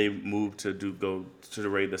 they moved to go to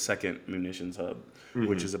raid the second munitions hub,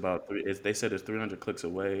 which Hmm. is about they said it's 300 clicks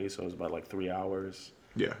away, so it's about like 3 hours.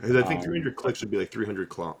 Yeah. 'Cause I think Um, 300 clicks would be like 300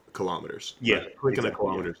 kilometers. yeah, But click and a exactly.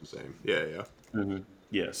 Yeah. kilometer is the same. Yeah. Yeah.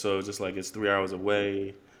 Yeah. So it's just like it's 3 hours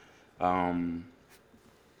away. Um,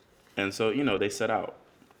 and so they set out,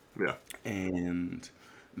 Yeah. and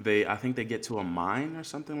I think they get to a mine or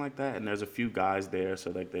something like that, and there's a few guys there,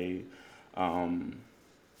 so like they um,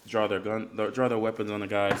 draw their weapons on the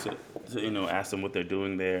guys to ask them what they're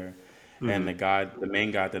doing there. And Hmm. the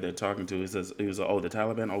main guy that they're talking to, he was like, "Oh, the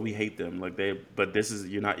Taliban. Oh, we hate them. Like but this is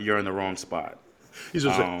you're in the wrong spot." He's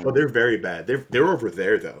just like, oh, Um, they're very bad. They're over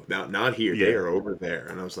there though. Now, not here. They yeah, are over there.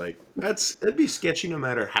 And I was like, that'd be sketchy no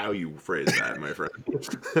matter how you phrase that, my friend.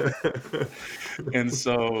 and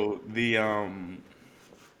so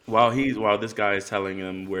while this guy is telling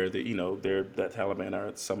him where they're that Taliban are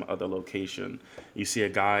at some other location, you see a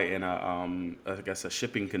guy in a I guess a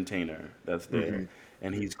shipping container that's there, Hmm.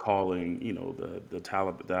 and he's calling the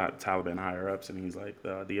Taliban higher ups, and he's like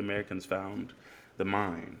the Americans found the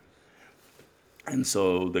mine, and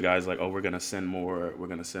so the guy's like, oh, we're gonna send more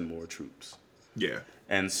troops. Yeah.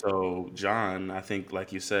 And so John, I think,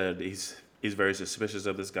 like you said, he's very suspicious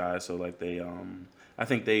of this guy. So like I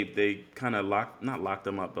think they kind of not locked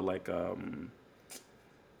him up, but like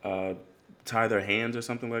uh, tie their hands or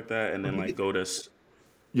something like that, and I then think like go to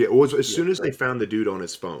Yeah, it was as yeah. soon as they found the dude on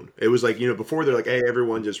his phone. It was like, before they're like, hey,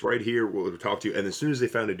 everyone just right here, we'll talk to you. And as soon as they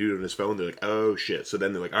found a dude on his phone, they're like, oh shit. So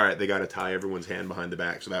then they're like, all right, they got to tie everyone's hand behind the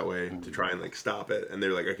back. So that way to try and like stop it. And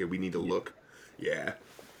they're like, okay, we need to Yeah. look. Yeah.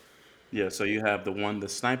 Yeah, so you have the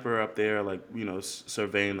sniper up there, like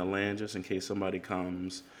surveying the land just in case somebody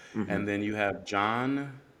comes, Hmm. and then you have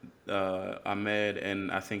John, Ahmed,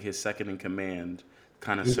 and I think his second in command,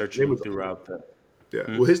 kind of His name searching was also, throughout the. yeah.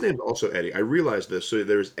 Hmm? Well, his name's also Eddie. I realized this. So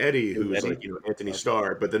there's Eddie, It was who's Eddie. like, Anthony Okay.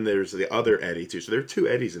 Starr, but then there's the other Eddie too. So there are two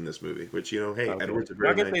Eddies in this movie, which, hey, Okay. Edward's a Well,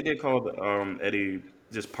 I very guess nice. they did call Eddie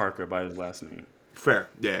just Parker by his last name. Fair.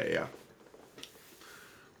 Yeah, yeah.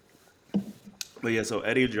 But yeah, so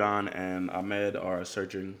Eddie, John, and Ahmed are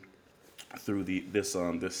searching through this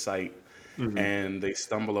site, Hmm. and they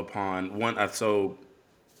stumble upon one. So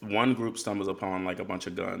one group stumbles upon like a bunch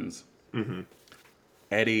of guns. Hmm.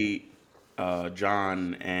 Eddie,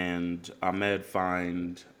 John, and Ahmed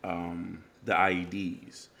find the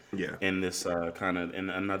IEDs Yeah. in this kind of in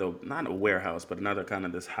another not a warehouse, but another kind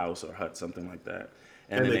of this house or hut, something like that.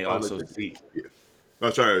 And And then they they find like also see. yeah. Oh,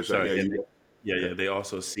 sorry, sorry. Sorry, Yeah, and you. yeah. They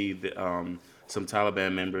also see some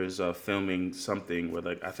Taliban members filming something where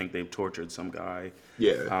like I think they've tortured some guy,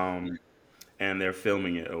 Yeah. um, and they're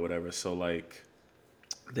filming it or whatever. So like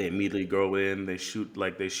they immediately go in, they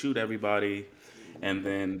shoot everybody, and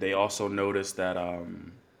then they also notice that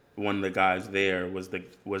one of the guys there was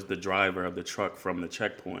the driver of the truck from the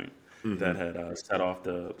checkpoint Hmm. that had set off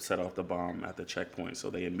the bomb at the checkpoint. So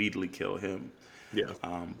they immediately kill him. Yeah.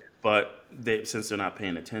 But since they're not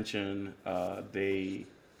paying attention, they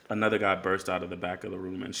another guy bursts out of the back of the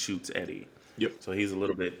room and shoots Eddie. Yep. So he's a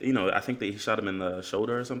little bit, I think they shot him in the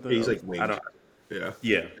shoulder or something. He's like I winged. don't. Yeah.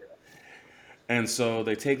 Yeah. And so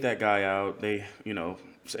they take that guy out.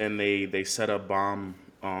 And they set up bomb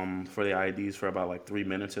for the IDs for about like 3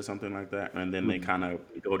 minutes or something like that, and then they Mhm. kind of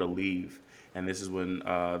go to leave. And this is when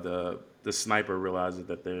the sniper realizes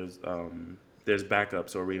that there's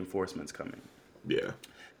backups or reinforcements coming. Yeah.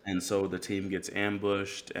 And so the team gets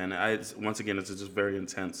ambushed, and once again, it's just very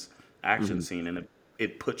intense action Mhm. scene, and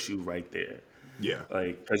it puts you right there, Yeah.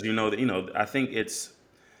 like because I think it's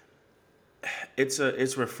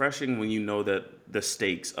refreshing when you know that the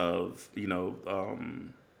stakes of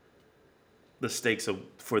the stakes of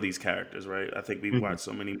for these characters, right? I think we Mhm. watch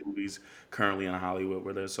so many movies currently in Hollywood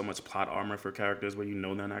where there's so much plot armor for characters where they're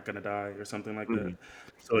not gonna die or something like that, Mhm.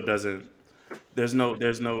 so it doesn't. There's no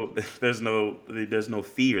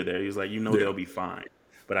fear there. He's like, Yeah. they'll be fine.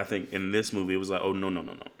 But I think in this movie, it was like, oh no, no,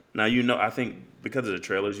 no, no. Now I think because of the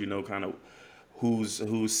trailers, kind of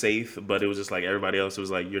who's safe, but it was just like everybody else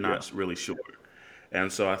was like, you're Yeah. not really sure.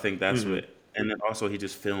 And so I think that's Mhm. what. And then also he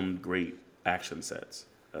just filmed great action set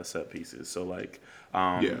pieces. So like,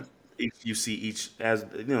 Yeah. if you see each as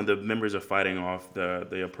the members are fighting off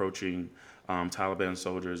the approaching Taliban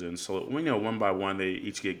soldiers, and so one by one they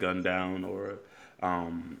each get gunned down or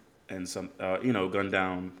and some gunned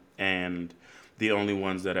down, and the only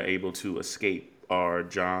ones that are able to escape are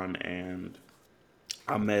John and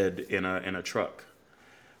Ahmed in a truck.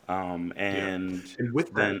 Yeah. And And with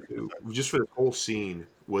that then too, just for the whole scene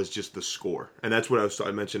was just the score, and that's what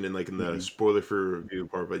I mentioned in like in the Mhm. spoiler for review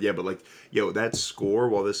part. But yeah, but like that score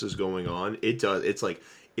while this is going on, it's like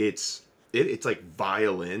it's it's like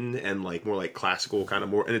violin and like more like classical kind of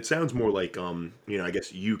more, and it sounds more like I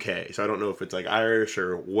guess UK. So I don't know if it's like Irish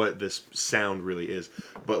or what this sound really is,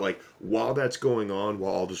 but like while that's going on,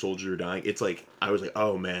 while all the soldiers are dying, it's like I was like,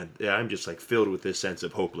 oh man, yeah, I'm just like filled with this sense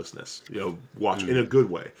of hopelessness. Watch in a Mhm. good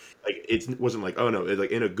way. Like it wasn't like oh no,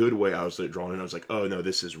 like in a good way. I was like drawn in. I was like oh no,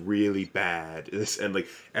 this is really bad. And like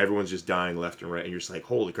everyone's just dying left and right, and you're just like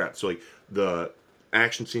holy crap. So like the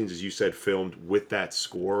action scenes, as you said, filmed with that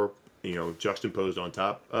score, juxtaposed on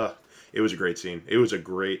top. It was a great scene. It was a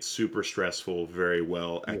great, super stressful, very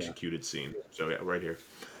well Yeah. executed scene. So yeah, right here.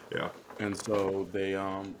 Yeah. And so they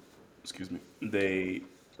excuse me, they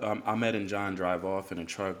Ahmed and John drive off in a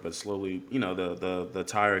truck, but slowly, the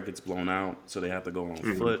tire gets blown out, so they have to go on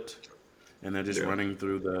Hmm. foot, and they're just Yeah. running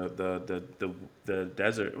through the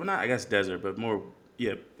desert. Well, not I guess desert, but more,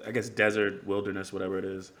 yeah, I guess desert, wilderness, whatever it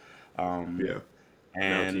is. Um, Yeah.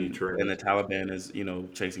 Mountainy and terrain. the Taliban is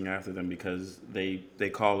chasing after them because they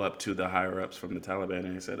call up to the higher ups from the Taliban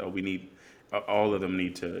and they said, oh, we need all of them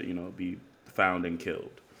need to be found and killed.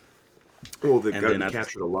 Well, they've And got to then be at the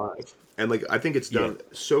captured alive. And like I think it's yeah. done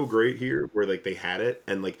so great here, where like they had it,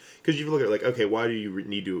 and like because you look at like okay, why do you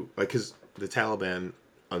need to like because the Taliban,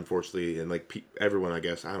 unfortunately, and like everyone, I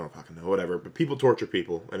guess I don't fucking know, whatever, but people torture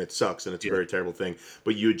people, and it sucks, and it's a Yeah. very terrible thing.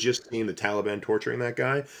 But you had just seen the Taliban torturing that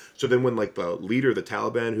guy, so then when like the leader of the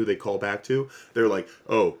Taliban, who they call back to, they're like,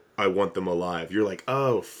 oh, I want them alive. You're like,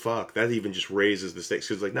 oh fuck, that even just raises the stakes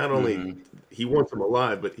because like not only Hmm. he wants them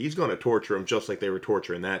alive, but he's going to torture him just like they were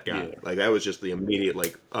torturing that guy. Yeah. Like that was just the immediate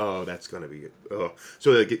like, oh, that's going to be oh.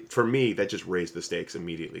 So like, for me, that just raised the stakes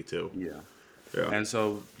immediately too. Yeah. Yeah. And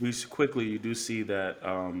so quickly you do see that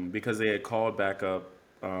because they had called back up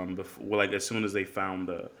before, well, like as soon as they found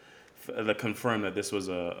the confirmed that this was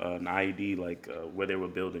an IED, like where they were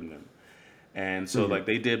building them. And so Hmm. like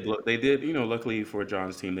they did luckily for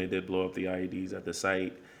John's team they did blow up the IEDs at the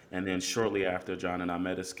site. And then shortly after John and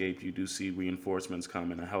Ahmed escaped, you do see reinforcements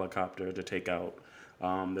come in a helicopter to take out the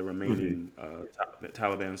Hmm. remaining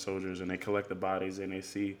Taliban soldiers, and they collect the bodies. And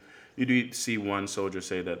you do see one soldier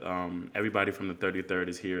say that everybody from the 33rd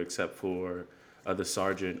is here except for the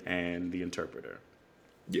sergeant and the interpreter.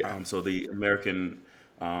 Yeah. So the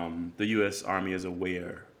U.S. Army is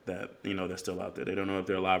aware that they're still out there. They don't know if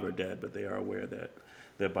they're alive or dead, but they are aware that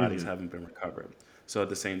their bodies Hmm. haven't been recovered. So at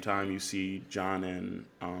the same time, you see John and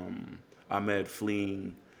Ahmed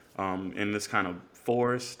fleeing in this kind of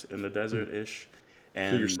forest in the desert ish, So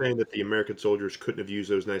you're and saying that the American soldiers couldn't have used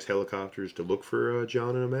those nice helicopters to look for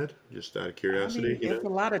John and Ahmed? Just out of I curiosity, mean, it's a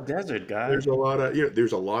lot of desert, guy. there's a lot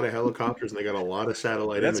of helicopters and they got a lot of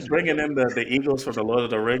satellite That's imagery. bringing in the Eagles from the Lord of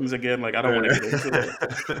the Rings again. Like I don't want to get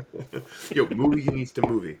into it. Yo, movie needs to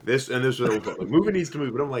movie. This is what like, movie needs to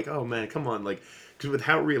movie. But I'm like, oh man, come on, like, because with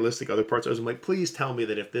how realistic other parts are, I'm like, please tell me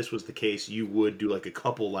that if this was the case, you would do like a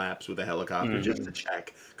couple laps with a helicopter just to Hmm.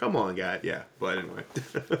 check. Come on, guy. Yeah, but anyway.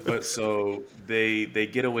 But so they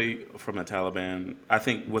get away from the Taliban. I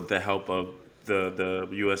think with the help of the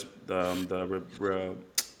U.S.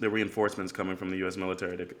 The reinforcements coming from the U.S.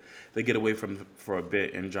 military, they get away from for a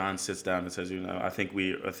bit. And John sits down and says, I think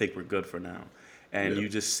we're good for now. And Yeah. you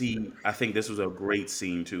just see, I think this was a great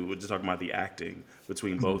scene too. We're just talking about the acting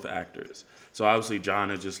between both actors. So obviously John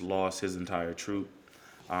has just lost his entire troop,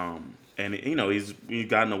 and he's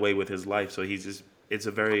gotten away with his life, so he's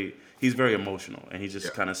very emotional, and he's Yeah.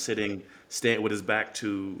 just kind of sitting, stand with his back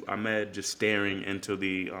to Ahmed, just staring into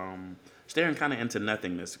staring kind of into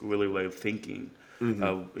nothingness, really like thinking Hmm.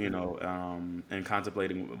 of and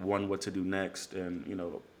contemplating one what to do next, and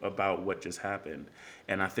about what just happened.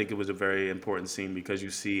 And I think it was a very important scene because you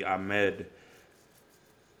see Ahmed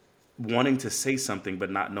wanting to say something but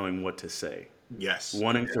not knowing what to say, Yes.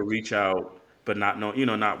 wanting to Yes. reach out but not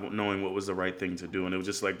knowing what was the right thing to do. And it was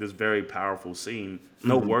just like this very powerful scene.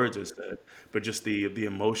 No Hmm. words are said, but just the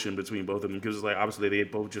emotion between both of them, because it's like obviously they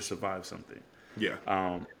both just survived something. Yeah.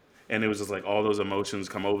 um and it was just like all those emotions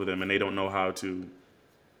come over them, and they don't know how to,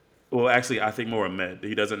 well, actually I think more Ahmed,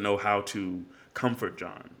 he doesn't know how to comfort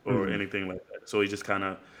John or Hmm. anything like that, so he just kind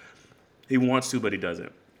of, he wants to but he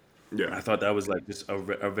doesn't. Yeah. I thought that was like just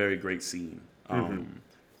a very great scene. Hmm.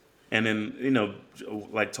 And then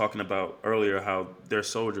like talking about earlier how they're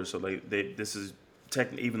soldiers, so they this is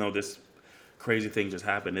even though this crazy thing just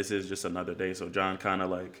happened, this is just another day. So John kind of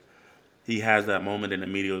like, he has that moment and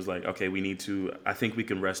immediately was like, okay, we need to, I think we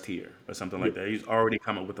can rest here or something Yeah. like that. He's already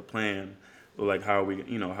come up with a plan, like how are we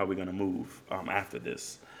how are we gonna move after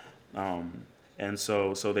this. um, and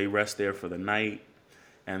so they rest there for the night.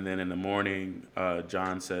 And then in the morning,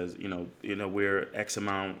 John says, we're X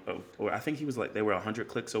amount of, or I think he was like, they were 100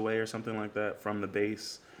 clicks away or something like that from the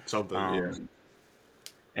base. Something. Yeah. Um,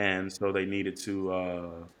 and so they needed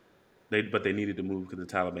to, but they needed to move because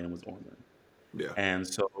the Taliban was on them. Yeah. And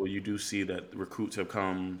so you do see that recruits have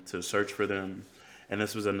come to search for them. And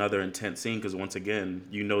this was another intense scene because once again,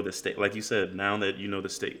 the state, like you said, now that you know the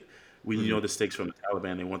state, when you Hmm. know the stakes from the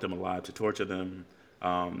Taliban, they want them alive to torture them.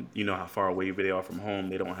 You know how far away they are from home.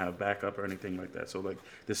 They don't have backup or anything like that. So like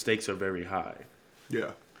the stakes are very high.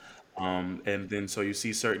 Yeah. And then so you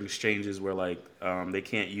see certain exchanges where like they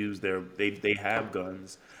can't use they have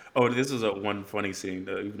guns. Oh, this is a one funny scene,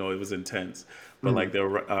 even though it was intense. But Hmm. like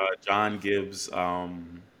John gives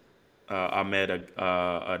Ahmed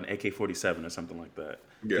an AK-47 or something like that,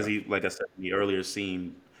 because Yeah. he, like I said in the earlier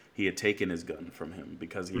scene, he had taken his gun from him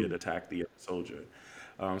because he had Mm. attacked the other soldier.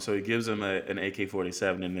 So he gives him an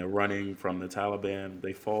AK-47, and they're running from the Taliban.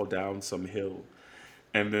 They fall down some hill,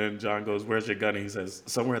 and then John goes, "Where's your gun?" And he says,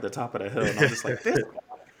 "Somewhere at the top of the hill." And I'm just like, "This."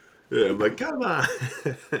 Yeah, I'm like, come on.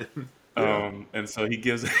 Yeah. And so he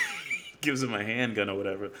gives gives him a handgun or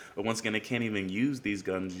whatever. But once again, they can't even use these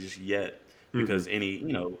guns just yet Hmm. because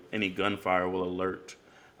any gunfire will alert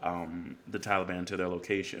the Taliban to their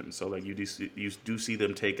location. So like you do see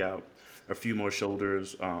them take out a few more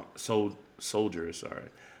soldiers, sorry,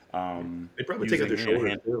 They probably take out using their shoulders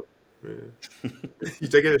hand. too. Yeah. You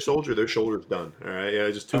take out a soldier, their shoulder's done. All right, yeah,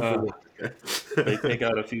 just two for Uh, one. They Okay. take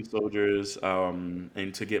out a few soldiers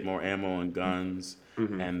and to get more ammo and guns,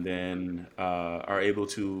 Hmm. and then are able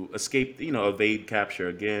to escape, evade capture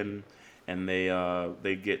again, and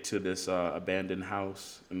they get to this abandoned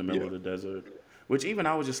house in the middle Yeah, of the desert. Which even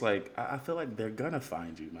I was just like, I feel like they're gonna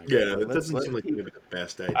find you, my guy. yeah, Like that doesn't let's seem like keep. maybe the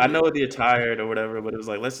best I idea. know they're tired or whatever, but it was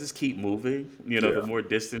like let's just keep moving. The Yeah. more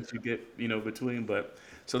distance you get, between. But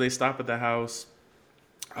so they stop at the house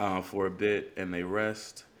for a bit and they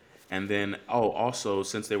rest. And then, also,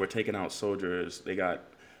 since they were taking out soldiers, they got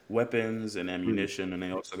weapons and Mm. ammunition, and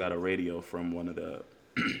they also got a radio from one of the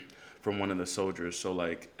from one of the soldiers. So,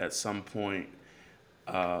 like at some point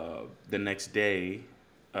the next day,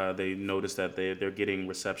 they notice that they're getting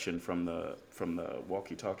reception from the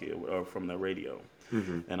walkie-talkie or from the radio.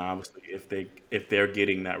 Hmm. And obviously, if they're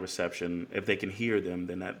getting that reception, if they can hear them,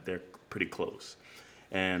 then that they're pretty close.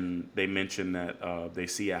 And they mention that they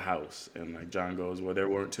see a house, and like John goes, "Well, there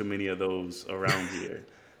weren't too many of those around here,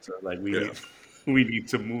 so like we Yeah. need we need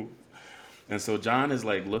to move." And so John is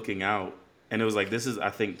like looking out, and it was like this is I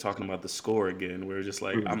think talking about the score again. Where just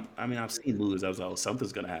like Hmm. I mean I've seen movies. I was like, oh,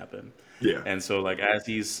 something's gonna happen. Yeah. And so like as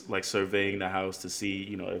he's like surveying the house to see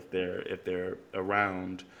if they're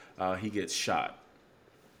around, he gets shot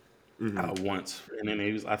Hmm. once, and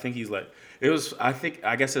then I think he's like it was I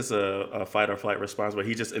guess it's a fight or flight response where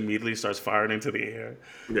he just immediately starts firing into the air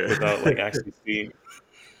Yeah. without like actually seeing.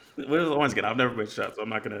 Well, once again, I've never been shot, so I'm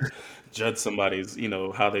not gonna judge somebody's,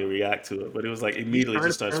 how they react to it. But it was like He's immediately trying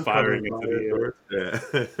just to starts sound cover firing into fire, the of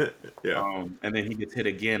air. course. Yeah. Yeah. And then he gets hit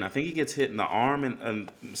again. I think he gets hit in the arm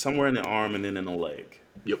and somewhere in the arm and then in the leg.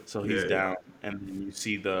 Yep. So he's Yeah. Yeah. down, and then you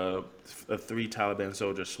see the three Taliban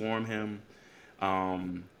soldiers swarm him.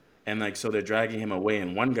 Um, and like so they're dragging him away,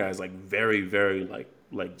 and one guy's like very, very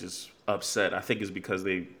like just upset. I think it's because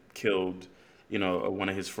they killed, one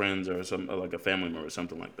of his friends or some like a family member or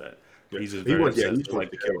something like that. Yeah. He's just He very wants. Yeah. upset. He So just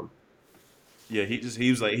wants like to kill him. yeah, he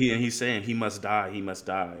was like he's saying he must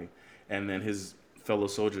die, and then his fellow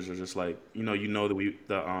soldiers are just like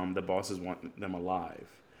that the bosses want them alive,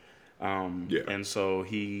 Yeah. and so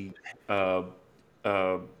he uh,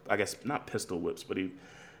 uh, I guess not pistol whips, but he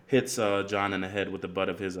hits John in the head with the butt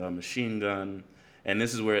of his machine gun, and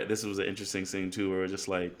this was an interesting scene too, where we're just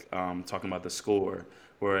like talking about the score,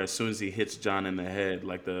 where as soon as he hits John in the head,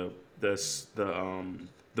 like the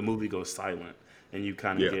movie goes silent, and you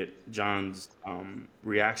kind of Yeah. get John's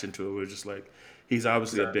reaction to it. We're just like he's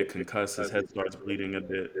obviously a bit concussed, his head starts bleeding a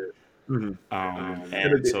bit, Hmm. And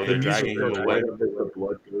and so the they're music dragging him starts away. right as the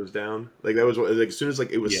blood goes down. Like that was like as soon as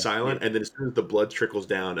like it was Yeah, yeah. silent, and then as soon as the blood trickles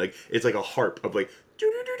down, like it's like a harp of like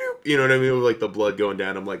doo doo doo doo. You know what I mean? With like the blood going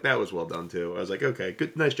down. I'm like that was well done too. I was like okay,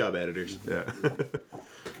 good, nice job, editors. Yeah.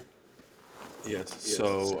 Yes.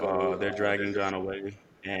 So they're dragging John away,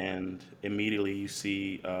 and immediately you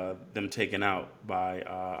see them taken out by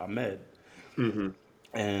Ahmed, Hmm.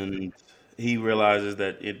 and he realizes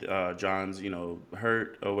that John's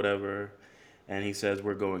hurt or whatever, and he says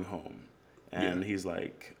we're going home, Yeah. and he's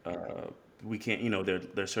like we can't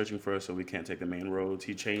they're searching for us, so we can't take the main roads.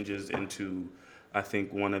 He changes into I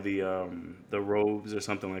think one of the robes or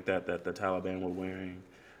something like that that the Taliban were wearing.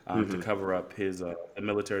 To Hmm. cover up his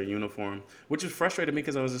military uniform, which was frustrating me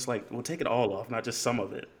because I was just like, "Well, take it all off, not just some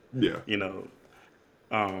of it," Yeah. you know.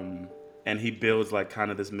 Um, and he builds like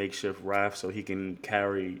kind of this makeshift raft so he can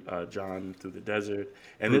carry John through the desert.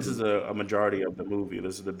 And this Hmm. is a majority of the movie.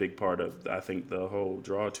 This is the big part of I think the whole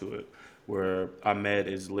draw to it, where Ahmed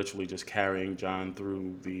is literally just carrying John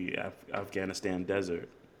through the Afghanistan desert.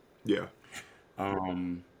 Yeah.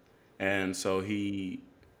 Um, and so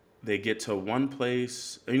they get to one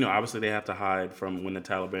place. Obviously they have to hide from when the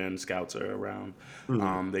Taliban scouts are around.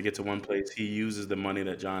 Hmm. They get to one place. He uses the money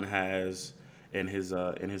that John has in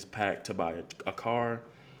his pack to buy a car.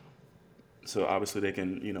 So obviously they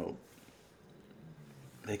can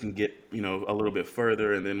get a little bit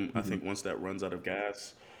further, and then I Hmm. think once that runs out of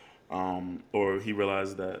gas, or he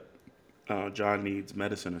realizes that John needs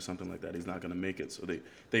medicine or something like that, he's not going to make it. So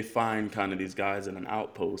they find kind of these guys in an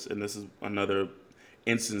outpost, and this is another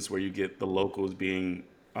instance where you get the locals being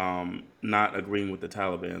not agreeing with the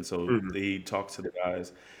Taliban. So Hmm. he talks to the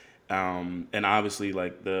guys, and obviously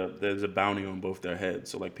like there's a bounty on both their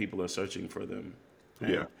heads. So like people are searching for them,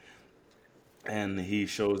 Yeah. and he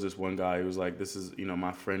shows this one guy who's like, this is,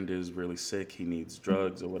 my friend is really sick, he needs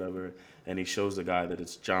drugs or whatever, and he shows the guy that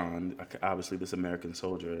it's John, obviously this American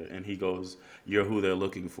soldier, and he goes, you're who they're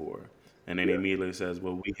looking for. And then he Yeah. immediately says,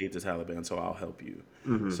 well, we hate the Taliban, so I'll help you.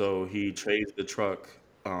 Hmm. So he trades the truck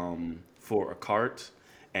for a cart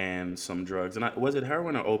and some drugs. And was it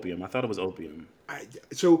heroin or opium? I thought it was opium.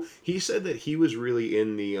 So he said that he was really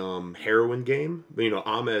in the heroin game.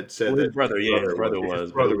 Ahmed said Well, that his his brother, yeah, his brother was. brother His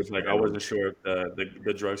was, but it brother was was in like I heroin. wasn't sure if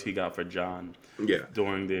the drugs he got for John Yeah.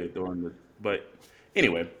 during the but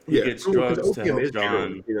anyway, he Yeah, gets well, because drugs to opium help is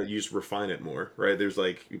heroin. John. You just refine it more, right? There's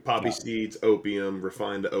like poppy Uh, seeds, opium,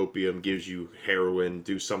 refine the opium gives you heroin.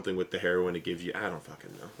 Do something with the heroin, it gives you. I don't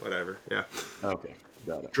fucking know. Whatever. Yeah, okay,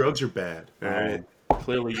 got it. drugs are bad. All right. Um,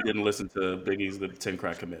 Clearly you didn't listen to Biggie's The Ten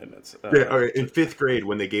Crack Commandments. Yeah. All right. In fifth grade,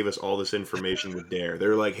 when they gave us all this information with Dare, they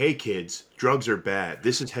were like, "Hey kids, drugs are bad.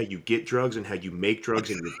 This is how you get drugs and how you make drugs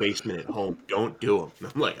in your basement at home. Don't do them."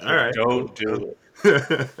 And I'm like, "All Yeah, right, don't cool." do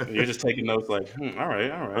it. You're just taking notes like, all right,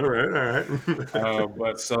 all All right. right, all right.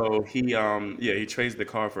 But so he trades the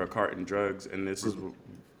car for a cart and drugs, and this is Mhm.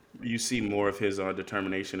 you see more of his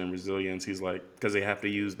determination and resilience. He's like, because they have to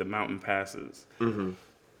use the mountain passes Mhm.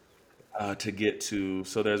 to get to.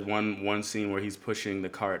 So there's one scene where he's pushing the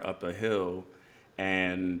cart up a hill,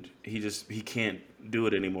 and he can't do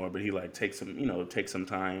it anymore. But he like takes some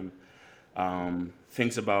time,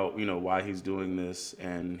 thinks about why he's doing this,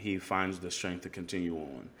 and he finds the strength to continue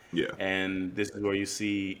on. Yeah. And this is where you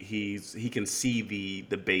see he can see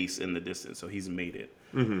the base in the distance, so he's made it.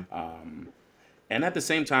 Mhm. And at the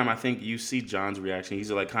same time, I think you see John's reaction.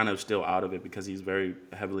 He's like kind of still out of it because he's very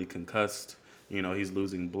heavily concussed. He's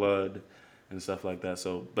losing blood and stuff like that.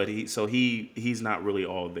 So, but he's not really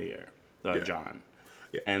all there, Yeah. John.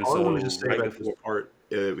 Yeah. And All I want to so just say right about this before, part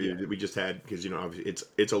yeah, that we just had, because obviously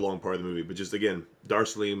it's a long part of the movie, but just again, Dar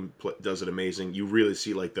Salim does it amazing. You really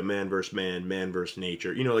see like the man versus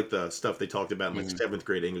nature. Like the stuff they talked about in like mhm, seventh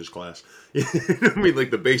grade English class. You know what I mean,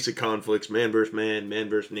 like the basic conflicts: man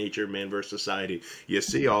versus nature, man versus society. You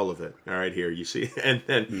see all of it. All right, here you see, and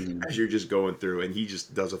then mhm. as you're just going through, and he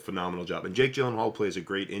just does a phenomenal job. And Jake Gyllenhaal plays a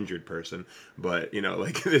great injured person, but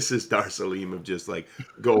like this is Dar Salim of just like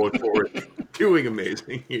going forward, doing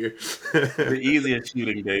amazing here. The easiest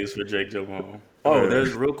shooting days for Jake Gyllenhaal. Oh, Uh,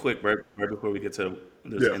 there's real quick right before we get to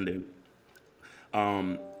this yeah. ending.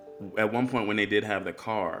 Um, at one point when they did have the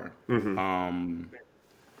car, Hmm. um,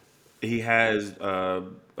 he has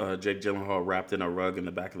Jake Gyllenhaal wrapped in a rug in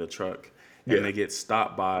the back of the truck, and Yeah. they get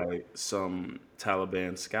stopped by some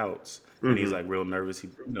Taliban scouts, and he's Hmm. like real nervous. He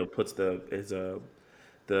puts the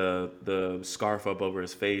scarf up over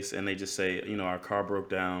his face, and they just say, our car broke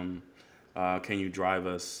down. Can you drive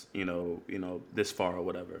us, this far or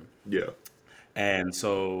whatever? Yeah. And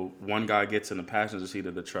so one guy gets in the passenger seat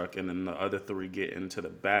of the truck, and then the other three get into the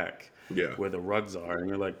back Yeah. where the rugs are, and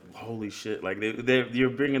you're like, holy shit! Like you're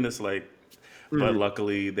bringing this like, but Hmm.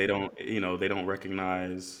 luckily they don't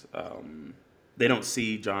recognize, they don't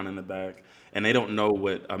see John in the back, and they don't know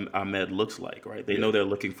what Ahmed looks like, right? They Yeah. know they're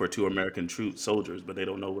looking for two American troop soldiers, but they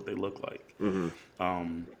don't know what they look like. Hmm.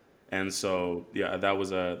 Um, and so, yeah, that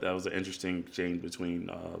was an interesting exchange between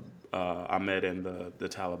Ahmed and the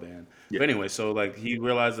Taliban. Yeah. But anyway, so like he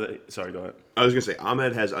realized that. Sorry, go ahead. I was gonna say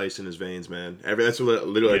Ahmed has ice in his veins, man. That's what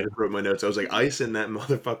literally I Yeah. just wrote in my notes. I was like ice in that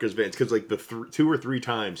motherfucker's veins because like the two or three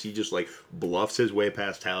times he just like bluffs his way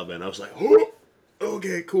past Taliban. I was like, oh,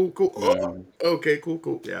 okay, cool, cool. Oh, Mhm. okay, cool,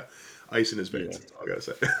 cool. Yeah, ice in his veins. Yeah. That's all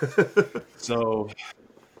I gotta say. So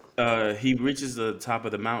he reaches the top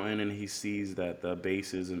of the mountain and he sees that the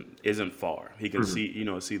base isn't far. He can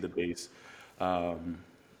Hmm. see the base um,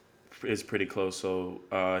 is pretty close. So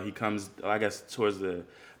he comes, I guess, towards the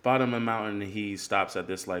bottom of the mountain. He stops at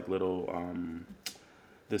this like little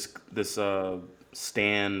this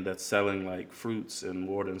stand that's selling like fruits and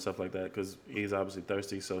water and stuff like that because he's obviously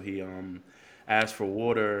thirsty. So he asks for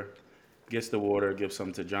water, gets the water, gives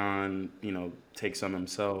some to John. Takes some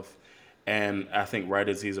himself. And I think right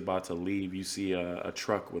as he's about to leave, you see a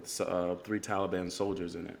truck with three Taliban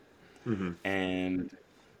soldiers in it, Hmm. and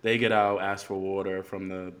they get out, ask for water from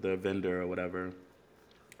the vendor or whatever.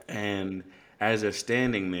 And as they're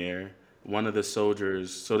standing there, one of the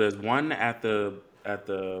soldiers. So there's one at the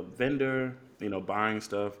vendor, buying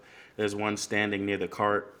stuff. There's one standing near the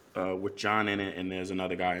cart with John in it, and there's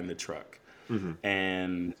another guy in the truck. Hmm.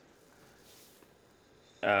 And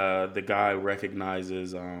the guy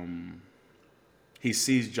recognizes. He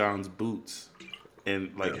sees John's boots,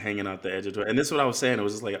 and like Yeah. hanging out the edge of the door. And this is what I was saying. It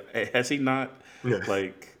was just like, has he not Yeah.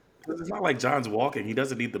 like? 'Cause it's not like John's walking. He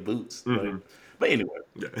doesn't need the boots. Like, Hmm. but anyway,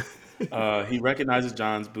 Yeah. he recognizes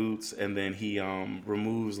John's boots, and then he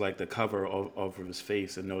removes like the cover of his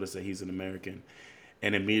face and notices that he's an American.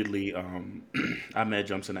 And immediately, Ahmed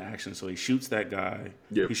jumps into action. So he shoots that guy.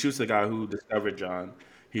 Yep. He shoots the guy who discovered John.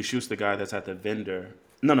 He shoots the guy that's at the vendor.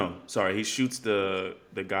 No, no, sorry. He shoots the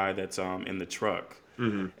guy that's in the truck,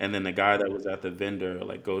 Hmm. and then the guy that was at the vendor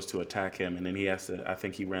like goes to attack him, and then he has to. I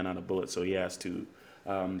think he ran out of bullets, so he has to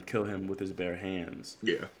kill him with his bare hands.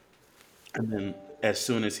 Yeah. And then as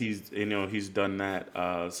soon as he's done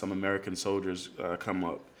that, some American soldiers come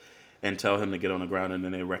up and tell him to get on the ground, and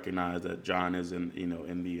then they recognize that John is in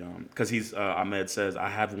the because he's Ahmed says, "I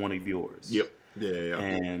have one of yours," Yep. Yeah. Yeah.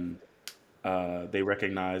 and they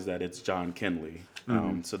recognize that it's John Kinley.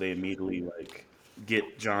 Hmm. So they immediately like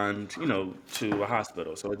get John, to a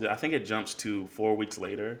hospital. So I think it jumps to 4 weeks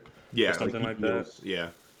later or Yeah. Like something he like that. feels. Yeah.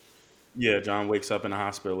 Yeah, John wakes up in a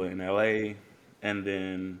hospital in L.A. and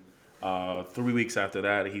then 3 weeks after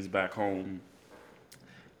that, he's back home,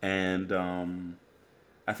 and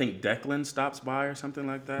I think Declan stops by or something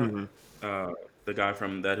like that. Hmm. Uh, the guy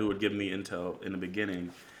from that who would give me intel in the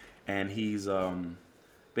beginning, and he's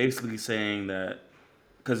basically saying that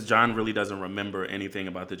because John really doesn't remember anything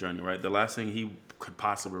about the journey, right? The last thing he could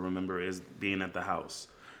possibly remember is being at the house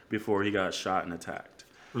before he got shot and attacked.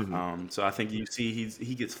 Hmm. So I think you see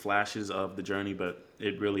he gets flashes of the journey, but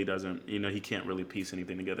it really doesn't. He can't really piece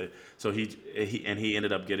anything together. So he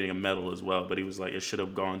ended up getting a medal as well, but he was like, it should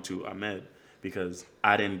have gone to Ahmed because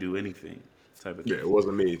I didn't do anything, type of Yeah. thing. It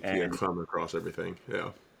wasn't me. Yeah. And Climbing across everything.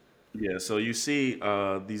 Yeah. yeah, so you see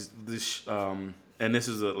and this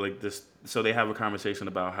is like this. So they have a conversation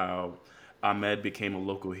about how Ahmed became a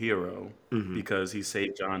local hero Hmm. because he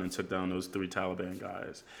saved John and took down those 3 Taliban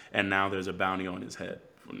guys, and now there's a bounty on his head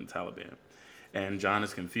from the Taliban. And John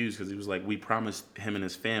is confused because he was like, we promised him and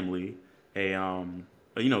his family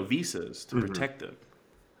visas to Hmm. protect them.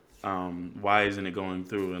 Why isn't it going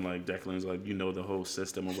through? And like Declan's like, the whole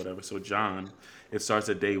system or whatever. So John, it starts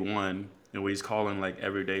at day one, and where he's calling like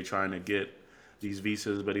every day trying to get these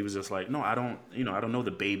visas, but he was just like, no, I don't know the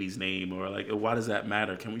baby's name, or like, why does that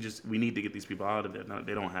matter? We need to get these people out of there. No,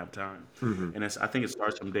 they don't have time. Hmm. And I think it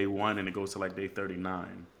starts from day one and it goes to like day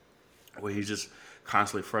 39, where he's just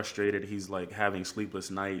constantly frustrated. He's like having sleepless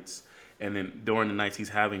nights, and then during the nights he's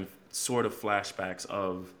having sort of flashbacks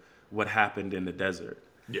of what happened in the desert.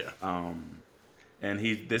 Yeah. And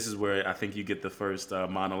this is where I think you get the first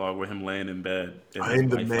monologue with him laying in bed and I his am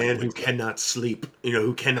the wife like man who wakes up. cannot sleep.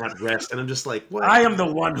 Who cannot rest. And I'm just like, what? I am the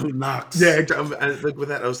one who knocks. Yeah, like with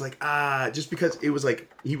that, I was like, just because it was like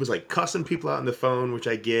he was like cussing people out on the phone, which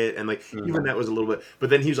I get, and like even Mhm. that was a little bit.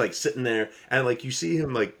 But then he was like sitting there, and like you see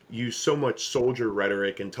him like use so much soldier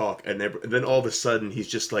rhetoric and talk, and then all of a sudden he's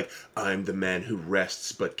just like, I'm the man who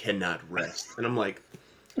rests but cannot rest, and I'm like,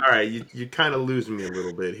 all right, you kind of losing me a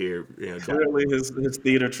little bit here, Doc. Clearly, his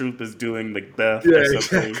theater troupe is doing Macbeth Yeah, or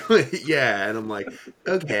something. exactly. Yeah, and I'm like,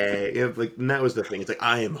 okay, like and that was the thing. It's like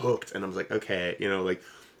I am hooked, and I was like, okay, like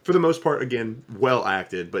for the most part, again, well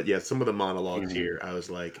acted, but yeah, some of the monologues Mhm. here, I was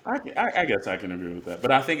like, I guess I can agree with that,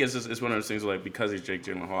 but I think it's one of those things where, like, because he's Jake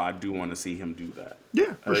Gyllenhaal, I do want to see him do that.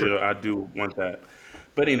 yeah, for sure. I do want that.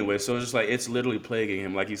 But anyway, so it's just like it's literally plaguing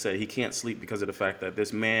him. Like you said, he can't sleep because of the fact that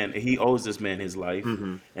he owes this man his life,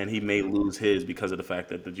 Hmm. and he may lose his because of the fact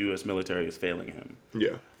that the U.S. military is failing him.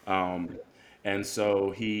 Yeah. Um, and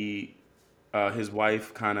so his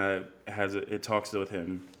wife kind of it talks with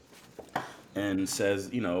him and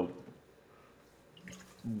says,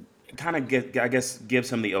 kind of I guess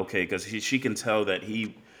gives him the okay because she can tell that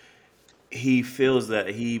he feels that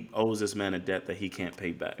he owes this man a debt that he can't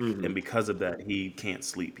pay back, Hmm. and because of that, he can't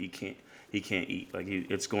sleep. He can't eat. Like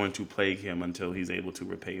it's going to plague him until he's able to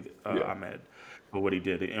repay Yeah. Ahmed for what he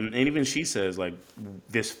did. And even she says like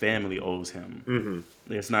this family owes him. Hmm.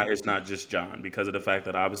 It's not just John because of the fact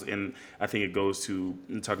that I think it goes to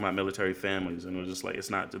talking about military families, and it was just like it's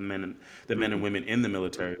not the men and Hmm. women in the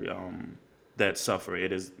military that suffer.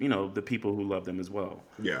 It is the people who love them as well.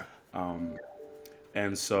 Yeah.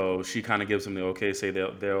 And so she kind of gives him the okay, say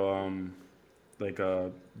they'll like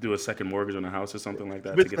do a second mortgage on the house or something like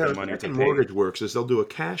that to But get the money to second pay. mortgage works is they'll do a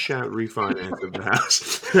cash out refinance of the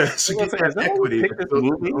house, I so was get gonna say, that is that why we equity to picked this build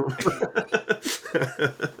movie? the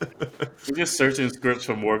We're just searching scripts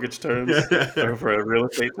for mortgage terms home. or for real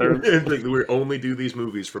estate terms. Like, we only do these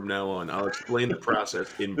movies from now on. I'll explain the process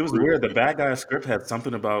in It was brief. weird. The bad guy script had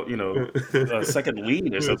something about a second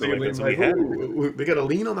lien or something like that. So we Like, had it. ooh, they got a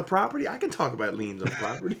lien on the property. I can talk about liens on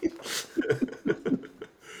property.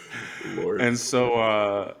 Lord. And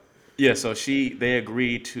so yeah. So she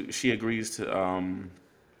agrees to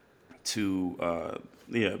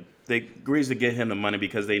yeah, they agrees to get him the money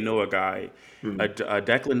because they know a guy. Mhm.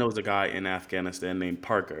 Declan knows a guy in Afghanistan named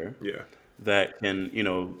Parker Yeah. that can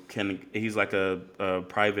he's like a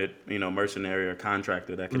private mercenary or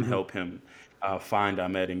contractor that can Hmm. help him find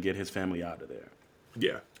Ahmed and get his family out of there.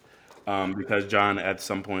 Yeah. Because John at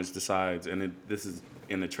some points decides, and this is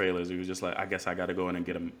in the trailers, he was just like, I guess I got to go in and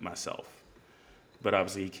get him myself. But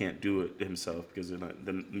obviously he can't do it himself because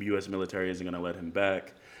the U.S. military isn't going to let him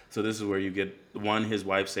back. So this is where you get his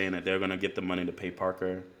wife saying that they're going to get the money to pay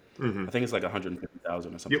Parker. Hmm. I think it's like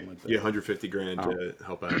 150,000 or Yep. something like Yeah. that. 150 grand Um, to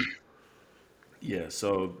help out. yeah,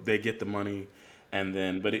 so they get the money, and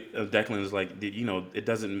then Declan is like, it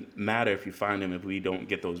doesn't matter if you find him if we don't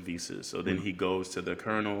get those visas. So then Mhm. he goes to the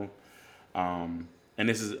colonel, and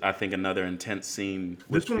this is I think another intense scene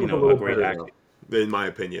This with one was a a little great better acting. though, in my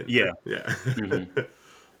opinion. Yeah. Yeah. hmm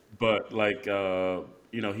But like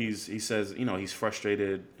he says he's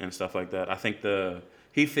frustrated and stuff like that. I think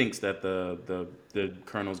he thinks that the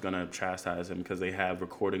colonel's gonna chastise him because they have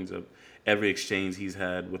recordings of every exchange he's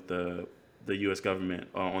had with the U.S. government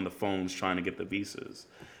on the phones trying to get the visas,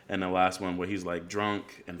 and the last one where he's like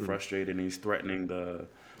drunk and Mhm. frustrated and he's threatening the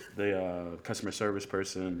customer service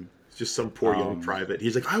person. It's just some poor young Um, private.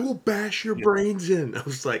 He's like, "I will bash your yeah. brains in." I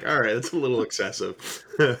was like, "All right, that's a little excessive."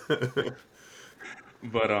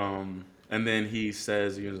 But and then he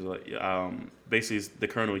says he was like basically the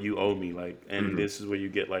colonel you owe me like, and Hmm. this is where you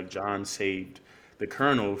get like John saved the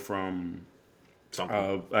colonel from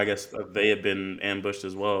Something. I guess they had been ambushed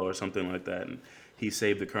as well or something like that, and he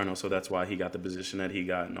saved the colonel, so that's why he got the position that he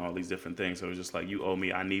got and all these different things. So it was just like you owe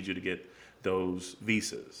me, I need you to get those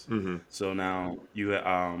visas. Hmm. So now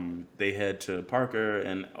they head to Parker,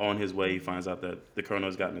 and on his way he finds out that the colonel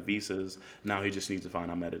has gotten the visas. Now he just needs to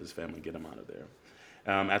find Ahmed and his family, get him out of there.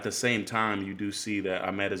 At the same time, you do see that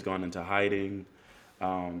Ahmed has gone into hiding.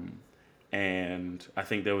 Um, and I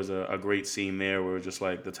think there was a great scene there where just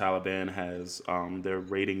like the Taliban they're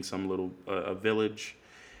raiding some little a village,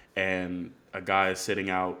 and a guy is sitting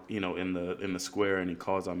out, in the square, and he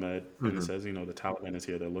calls Ahmed and Hmm. says, the Taliban is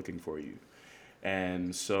here, they're looking for you.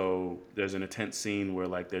 And so there's an intense scene where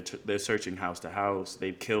like they're searching house to house.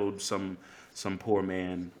 They've killed some poor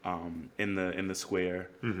man in the square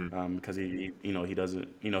Hmm. because he doesn't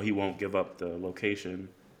he won't give up the location.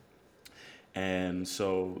 And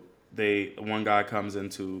so one guy comes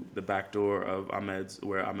into the back door of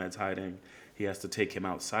Ahmed's hiding. He has to take him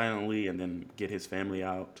out silently and then get his family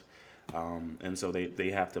out. And so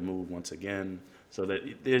they have to move once again. So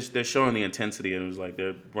that they're showing the intensity, and it was like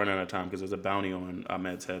they're running out of time because there's a bounty on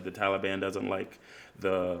Ahmed's head. The Taliban doesn't like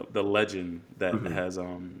the legend that Hmm. has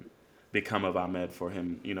become of Ahmed for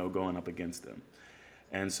him, going up against them.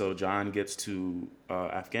 And so John gets to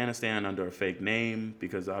Afghanistan under a fake name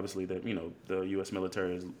because obviously the U.S.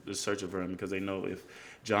 military is searching for him because they know if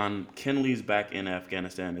John Kinley's back in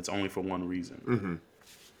Afghanistan, it's only for one reason. Hmm.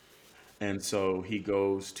 And so he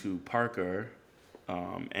goes to Parker,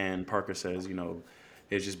 and Parker says,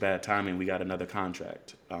 it's just bad timing. We got another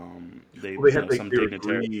contract. Well, they had like Some their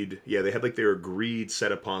dignitary. agreed, yeah, they had like their agreed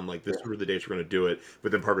set upon like this were the dates we're going to do it.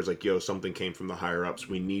 But then Parker's like, "Yo, something came from the higher ups.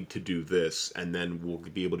 We need to do this, and then we'll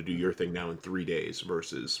be able to do your thing now in 3 days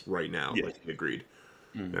versus right now, Yeah. like we agreed."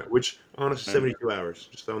 Mm. Yeah, which honestly, And 72 hours.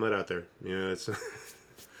 Just throwing that out there. Yeah, it's.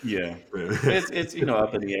 yeah. It's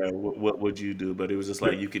up in the air. What would you do? But it was just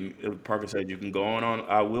like you can. Parker said you can go on.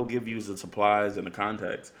 I will give you the supplies and the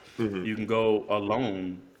contacts. Hmm. You can go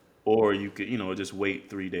alone, or you could just wait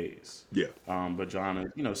 3 days. Yeah. But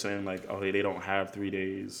John is saying like, oh, hey, they don't have 3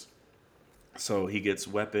 days, so he gets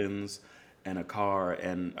weapons and a car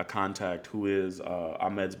and a contact who is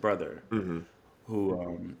Ahmed's brother, Hmm.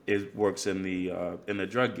 who works in the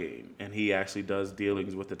drug game, and he actually does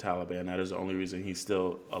dealings with the Taliban. That is the only reason he's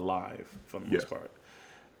still alive for the Yeah. most part.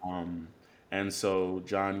 Um, and so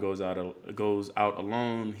John goes out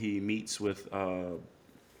alone. He meets with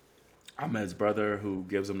Ahmed's brother, who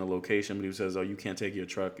gives him the location, but he says, "Oh, you can't take your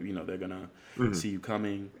truck. They're gonna Hmm. see you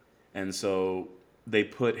coming." And so they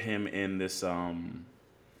put him in this.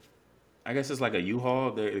 I guess it's like a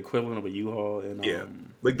U-Haul, the equivalent of a U-Haul Yeah.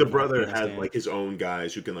 Like the in brother has Afghanistan. like his own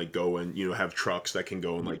guys who can like go and have trucks that can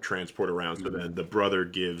go and Yeah. like transport around. So Mhm. then the brother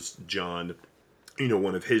gives John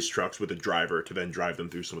one of his trucks with a driver to then drive them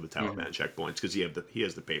through some of the Mhm. Taliban checkpoints because he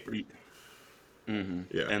has the papers.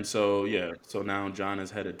 Yeah. And so yeah, so now John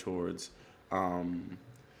is headed towards um,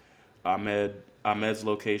 Ahmed's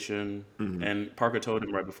location, Hmm. and Parker told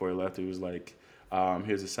him right before he left, he was like,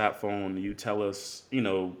 "Here's a sat phone. You tell us,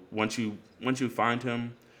 once you find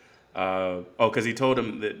him, Because he told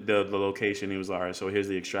him the location. He was like, all right, so here's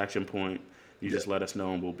the extraction point. You Yeah. just let us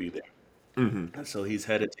know and we'll be there. Mm-hmm. And so he's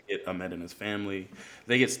headed to get Ahmed and his family.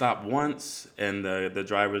 They get stopped once, and the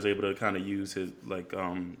driver is able to kind of use his like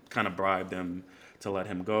kind of bribe them to let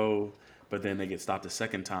him go. But then they get stopped a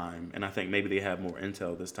second time, and I think maybe they have more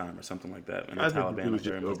intel this time or something like that. And the I think he Taliban are was just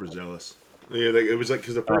very much like, overzealous. Yeah, like, it was like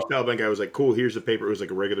because the first oh, Taliban guy was like, "Cool, here's the paper." It was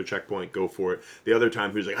like a regular checkpoint. Go for it. The other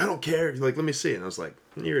time he was like, "I don't care." He's like, "Let me see." And I was like,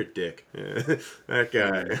 "You're a dick." Yeah, that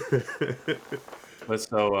yeah. guy. But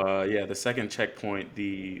so yeah, the second checkpoint,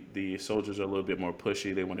 the soldiers are a little bit more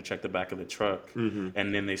pushy. They want to check the back of the truck, Mm-hmm.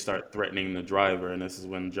 and then they start threatening the driver. And this is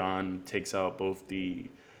when John takes out both the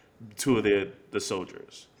two of the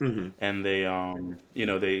soldiers, Mm-hmm. and they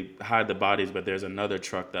they hide the bodies. But there's another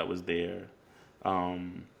truck that was there,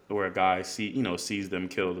 where a guy sees them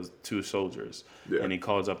kill the two soldiers, Yeah. and he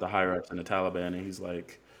calls up the higher ups in the Taliban, and he's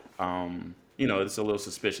like, it's a little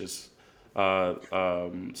suspicious.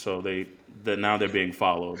 So now they're being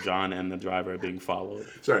followed. John and the driver are being followed.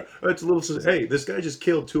 Sorry, it's a little. Is that Hey, this guy just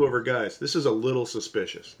killed two of our guys. This is a little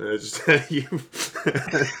suspicious. It's just, you.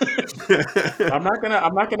 I'm not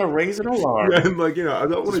gonna raise an alarm. I'm like, I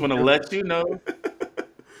don't Just want want to to. let you know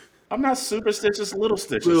I'm not superstitious, little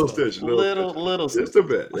stitches Little though. stitch, little Little stitch, little just a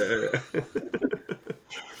stitches. bit. Yeah,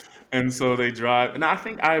 And so they drive, and I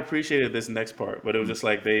think I appreciated this next part, but it was just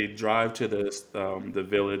like they drive to the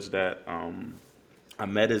village that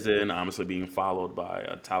Ahmed is in, obviously being followed by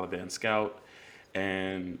a Taliban scout,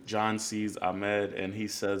 and John sees Ahmed, and he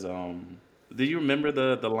says, "Do you remember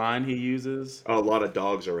the line he uses a lot of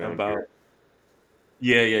dogs around about?" here.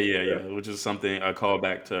 Yeah, yeah, yeah, Yeah. yeah, which is something I called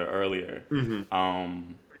back to earlier. Mm-hmm.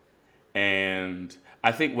 Um, And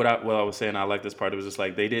I think what I was saying, I like this part. It was just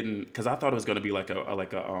like they didn't, because I thought it was going to be like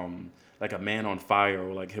a man on fire,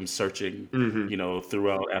 or like him searching, Mm-hmm.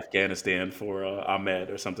 throughout Afghanistan for Ahmed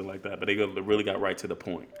or something like that. But really got right to the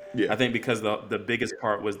point. Yeah. I think because the biggest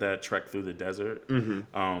part was that trek through the desert.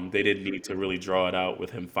 Mm-hmm. They didn't need to really draw it out with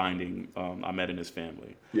him finding Ahmed and his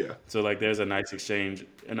family. Yeah. So like there's a nice exchange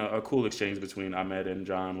and a cool exchange between Ahmed and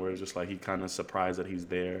John, where it's just like he kind of surprised that he's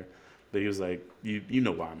there. But he was like, "You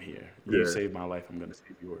know why I'm here. You Yeah. saved my life. I'm gonna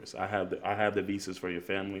save yours. I have the visas for your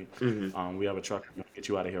family. Mm-hmm. We have a truck. I'm gonna get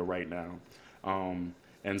you out of here right now."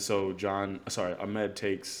 And so Ahmed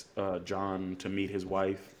takes John to meet his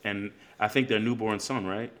wife, and I think their newborn son,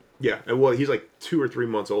 right? Yeah. And well, he's like 2 or 3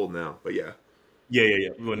 months old now, but yeah. Yeah, yeah, yeah.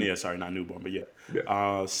 Well, yeah, sorry, not newborn, but yeah.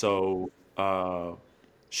 Yeah. So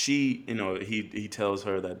she, he tells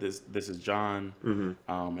her that this is John,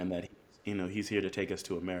 Mm-hmm. and that he's here to take us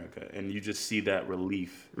to America, and you just see that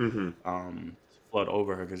relief Mm-hmm. flood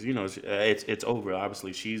over her because it's over.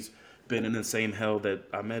 Obviously, she's been in the same hell that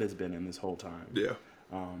Ahmed has been in this whole time, Yeah.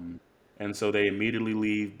 and so they immediately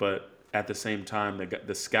leave. But at the same time,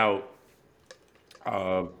 the scout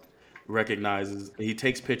uh, recognizes he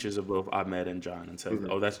takes pictures of both Ahmed and John and says,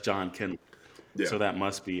 Mm-hmm. "Oh, that's John Kinley, Yeah. so that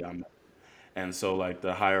must be Ahmed." And so like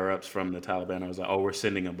the higher ups from the Taliban was like, "Oh, we're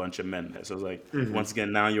sending a bunch of men there." So it's like Mm-hmm. once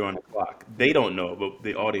again, now you're on the clock. They don't know, but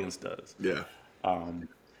the audience does. Yeah.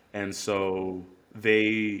 And so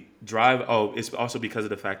they drive. Oh, it's also because of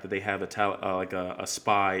the fact that they have a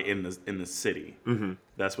spy in the city. Mm-hmm.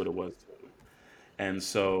 That's what it was. And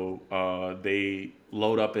so they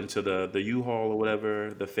load up into the U-Haul or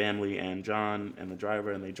whatever, the family and John and the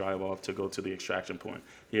driver, and they drive off to go to the extraction point.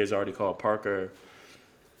 He has already called Parker,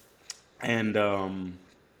 and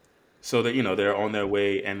so that they're on their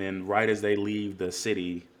way. And then right as they leave the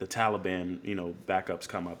city, the Taliban backups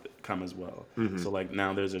come as well. Mm-hmm. So like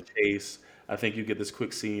now there's a chase. I think you get this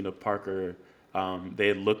quick scene of Parker. They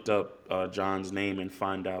had looked up John's name and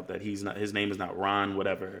find out that his name is not Ron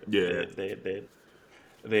whatever Yeah.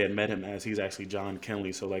 they had met him as. He's actually John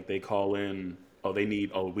Kinley. So like they call in. We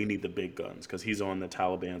need the big guns because he's on the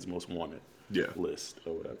Taliban's most wanted Yeah. list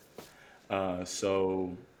or whatever.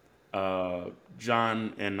 So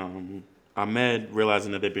John and Ahmed,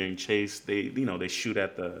 realizing that they're being chased, they shoot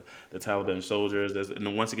at the Taliban soldiers. And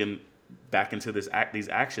then once again, back into these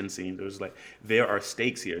action scenes. It was like there are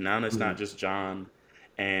stakes here. Now it's Mm-hmm. not just John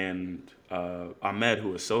and Ahmed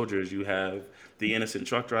who are soldiers. You have the innocent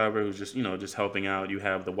truck driver who's just helping out. You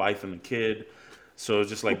have the wife and the kid. So it's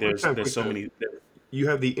just Well, like quick there's time, there's quick so time. many. You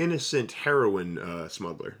have the innocent heroin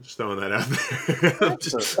smuggler. Just throwing that out there. I'm What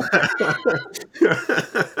just. the?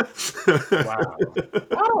 Wow.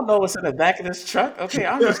 I don't know what's in the back of this truck. Okay,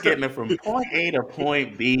 I'm just getting it from point A to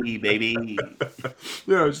point B, baby.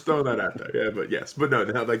 No, just throwing that out there. Yeah, but yes, but no,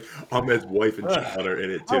 now like Ahmed's wife and Ugh. child are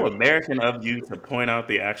in it How too. American of you to point out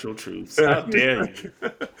the actual truths. How dare you?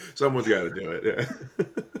 Someone's got to do it. Yeah.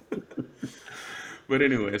 But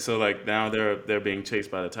anyway, so like now they're being chased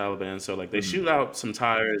by the Taliban. So like they Mhm. shoot out some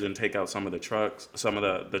tires and take out some of the trucks, some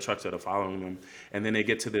of the trucks that are following them, and then they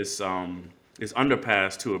get to this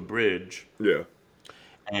underpass to a bridge. Yeah.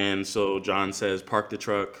 And so John says, park the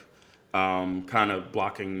truck, kind of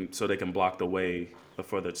blocking so they can block the way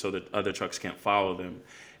for the so that other trucks can't follow them.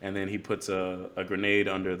 And then he puts a grenade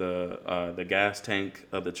under the gas tank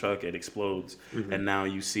of the truck. It explodes, Hmm. and now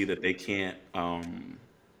you see that they can't.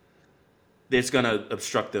 It's gonna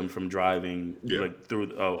obstruct them from driving Yeah. like through,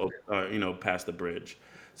 past the bridge.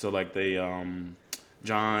 So like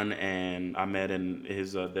John and Ahmed and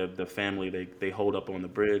his the family, they hold up on the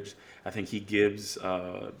bridge. I think he gives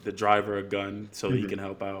the driver a gun so he Hmm. can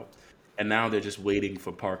help out. And now they're just waiting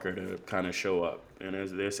for Parker to kind of show up. And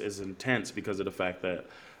this is intense because of the fact that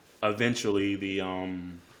eventually the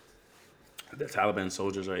Taliban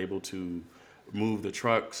soldiers are able to move the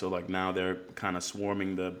truck. So like now they're kind of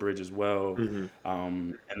swarming the bridge as well, Hmm.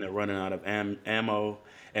 and they're running out of ammo.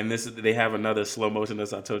 And they have another slow motion,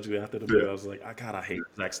 as I told you after the movie. Yeah. I was like, I gotta hate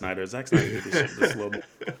Zack Snyder. Zack Snyder did the slow motion.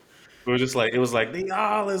 It was like the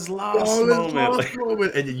all is lost Oh, this moment. lost Like,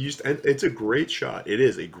 moment, and it's a great shot. It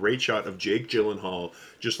is a great shot of Jake Gyllenhaal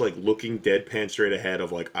just like looking deadpan straight ahead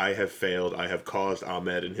of like I have failed, I have caused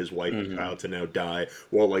Ahmed and his wife and mhm. child to now die,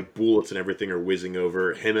 while like bullets and everything are whizzing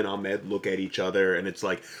over. Him and Ahmed look at each other, and it's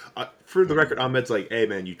like, for the record, Ahmed's like, "Hey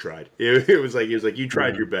man, you tried." It was like he was like, "You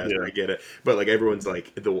tried your best, Yeah. I get it," but like everyone's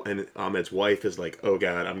like and Ahmed's wife is like, "Oh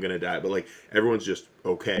God, I'm gonna die," but like everyone's just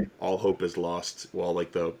okay. All hope is lost, while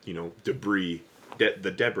like the debris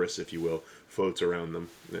the debris, if you will, floats around them.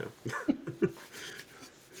 Yeah.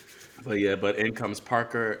 But yeah, but in comes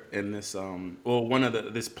Parker in this one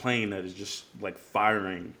of this plane that is just like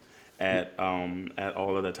firing at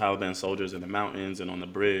all of the Taliban soldiers in the mountains and on the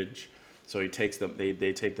bridge. So he takes them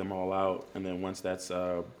they take them all out, and then once that's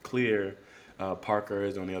clear, Parker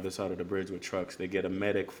is on the other side of the bridge with trucks. They get a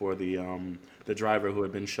medic for the driver who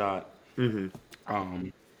had been shot. Hmm.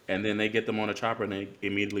 Um, and then they get them on a chopper and they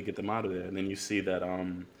immediately get them out of there. And then you see that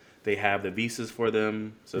they have the visas for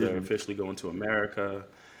them, so they're Hmm. officially going to America.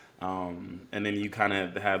 And then you kind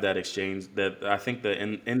of have that exchange. That I think the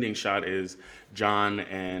ending shot is John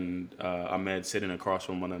and Ahmed sitting across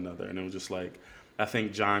from one another, and it was just like I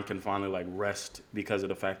think John can finally like rest because of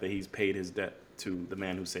the fact that he's paid his debt to the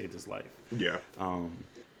man who saved his life. Yeah. Um,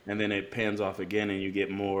 and then it pans off again, and you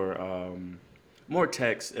get more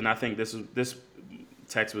text. And I think this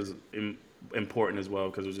text was important as well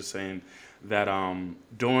because it was just saying that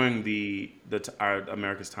during our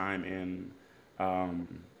America's time in um,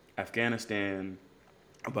 Afghanistan,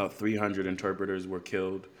 about 300 interpreters were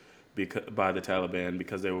killed by the Taliban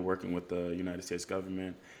because they were working with the United States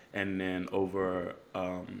government, and then over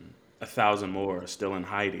 1,000 more are still in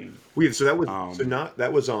hiding. Weird. So that was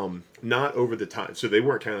Um, not over the time. So they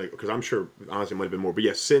weren't kind of like, because I'm sure honestly it might have been more. But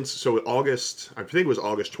yes, August, I think it was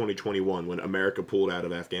August 2021 when America pulled out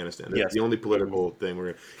of Afghanistan. That's yes. the only Mhm. political thing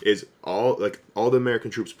where is all the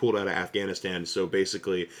American troops pulled out of Afghanistan. So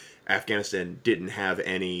basically, Afghanistan didn't have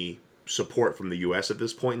any support from the U.S. at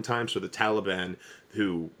this point in time. So the Taliban,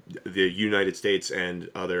 who the United States and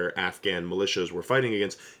other Afghan militias were fighting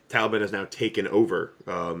against, Taliban has now taken over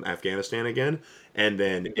Afghanistan again. And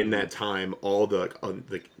then in Mhm. that time, all the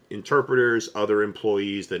interpreters, other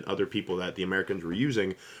employees, then other people that the Americans were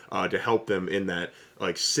using to help them in that.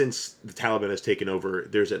 Like since the Taliban has taken over,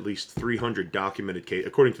 there's at least 300 documented cases,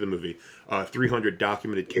 according to the movie, 300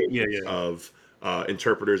 documented Yeah, cases yeah, of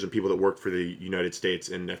interpreters and people that worked for the United States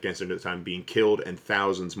and Afghanistan at the time being killed, and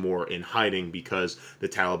thousands more in hiding because the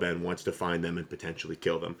Taliban wants to find them and potentially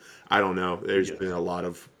kill them. I don't know. There's been yes. a lot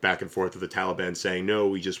of back and forth with the Taliban saying, no,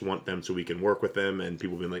 we just want them so we can work with them, and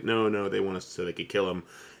people being like, no, no, they want us so they could kill them.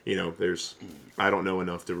 I don't know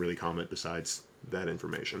enough to really comment besides that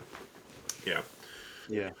information. Yeah.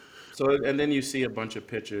 Yeah. So and then you see a bunch of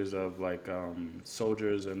pictures of like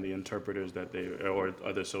soldiers and the interpreters that they or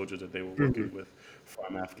other soldiers that they were Hmm. working with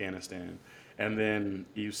from Afghanistan, and then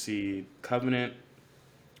you see covenant.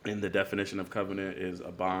 And the definition of covenant is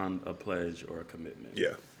a bond, a pledge, or a commitment.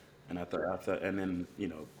 Yeah. And and then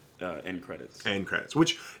end credits. And credits,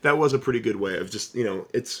 which that was a pretty good way of just,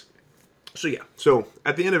 it's. So yeah, so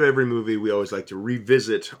at the end of every movie, we always like to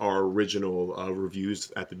revisit our original reviews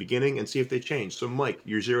at the beginning and see if they changed. So Mike,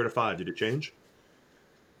 your 0 to 5, did it change?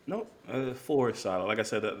 Nope, four is solid. Like I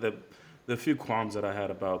said, the few qualms that I had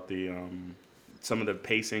about the some of the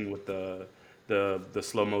pacing with the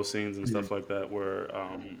slow mo scenes and Mhm. stuff like that were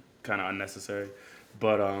kind of unnecessary.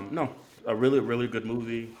 But no, a really good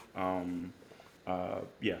movie.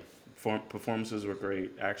 Yeah, Performances were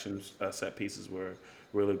great. Action set pieces were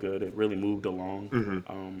really good. It really moved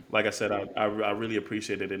along. Like I said, I really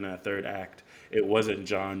appreciated in that third act. It wasn't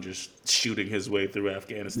John just shooting his way through Yeah.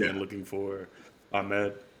 Afghanistan looking for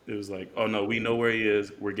Ahmed. It was like, oh no, we know where he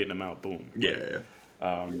is. We're getting him out. Boom. Yeah, Like,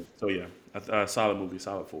 yeah. so yeah, a solid movie,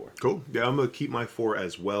 solid four. Cool. Yeah, I'm gonna keep my 4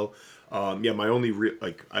 as well. Yeah, my only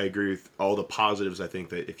like I agree with all the positives. I think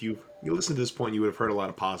that if you listen to this point, you would have heard a lot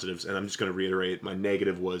of positives, and I'm just gonna reiterate. My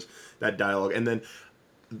negative was that dialogue, and then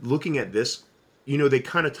looking at this, they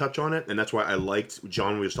kind of touch on it, and that's why I liked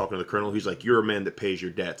John when he was talking to the colonel. He's like, "You're a man that pays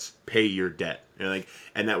your debts. Pay your debt," and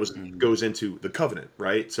that was Hmm. goes into the covenant,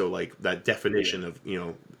 right? So like that Yeah. definition of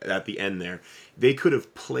at the end there, they could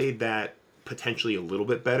have played that potentially a little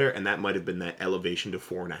bit better, and that might have been that elevation to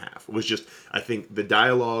 4.5. It was just I think the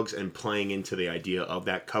dialogues and playing into the idea of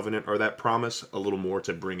that covenant or that promise a little more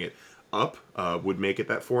to bring it up would make it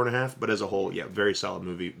that 4.5. But as a whole, yeah, very solid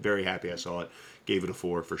movie. Very happy I saw it. Gave it a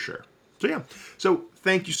 4 for sure. So yeah, so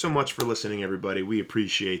thank you so much for listening, everybody. We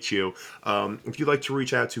appreciate you. If you'd like to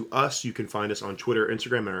reach out to us, you can find us on Twitter,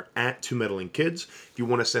 Instagram, and at Two Meddling Kids. If you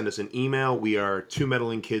want to send us an email, we are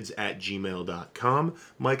twomeddlingkids@gmail.com.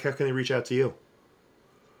 Mike, how can they reach out to you?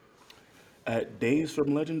 At Days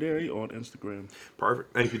from Legendary on Instagram.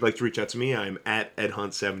 Perfect. And if you'd like to reach out to me, I'm at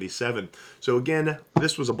EdHunt77. So again,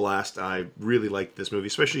 this was a blast. I really liked this movie,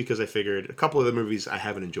 especially because I figured a couple of the movies I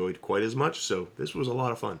haven't enjoyed quite as much. So this was a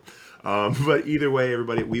lot of fun. But either way,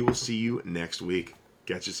 everybody, we will see you next week.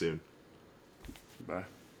 Catch you soon. Bye.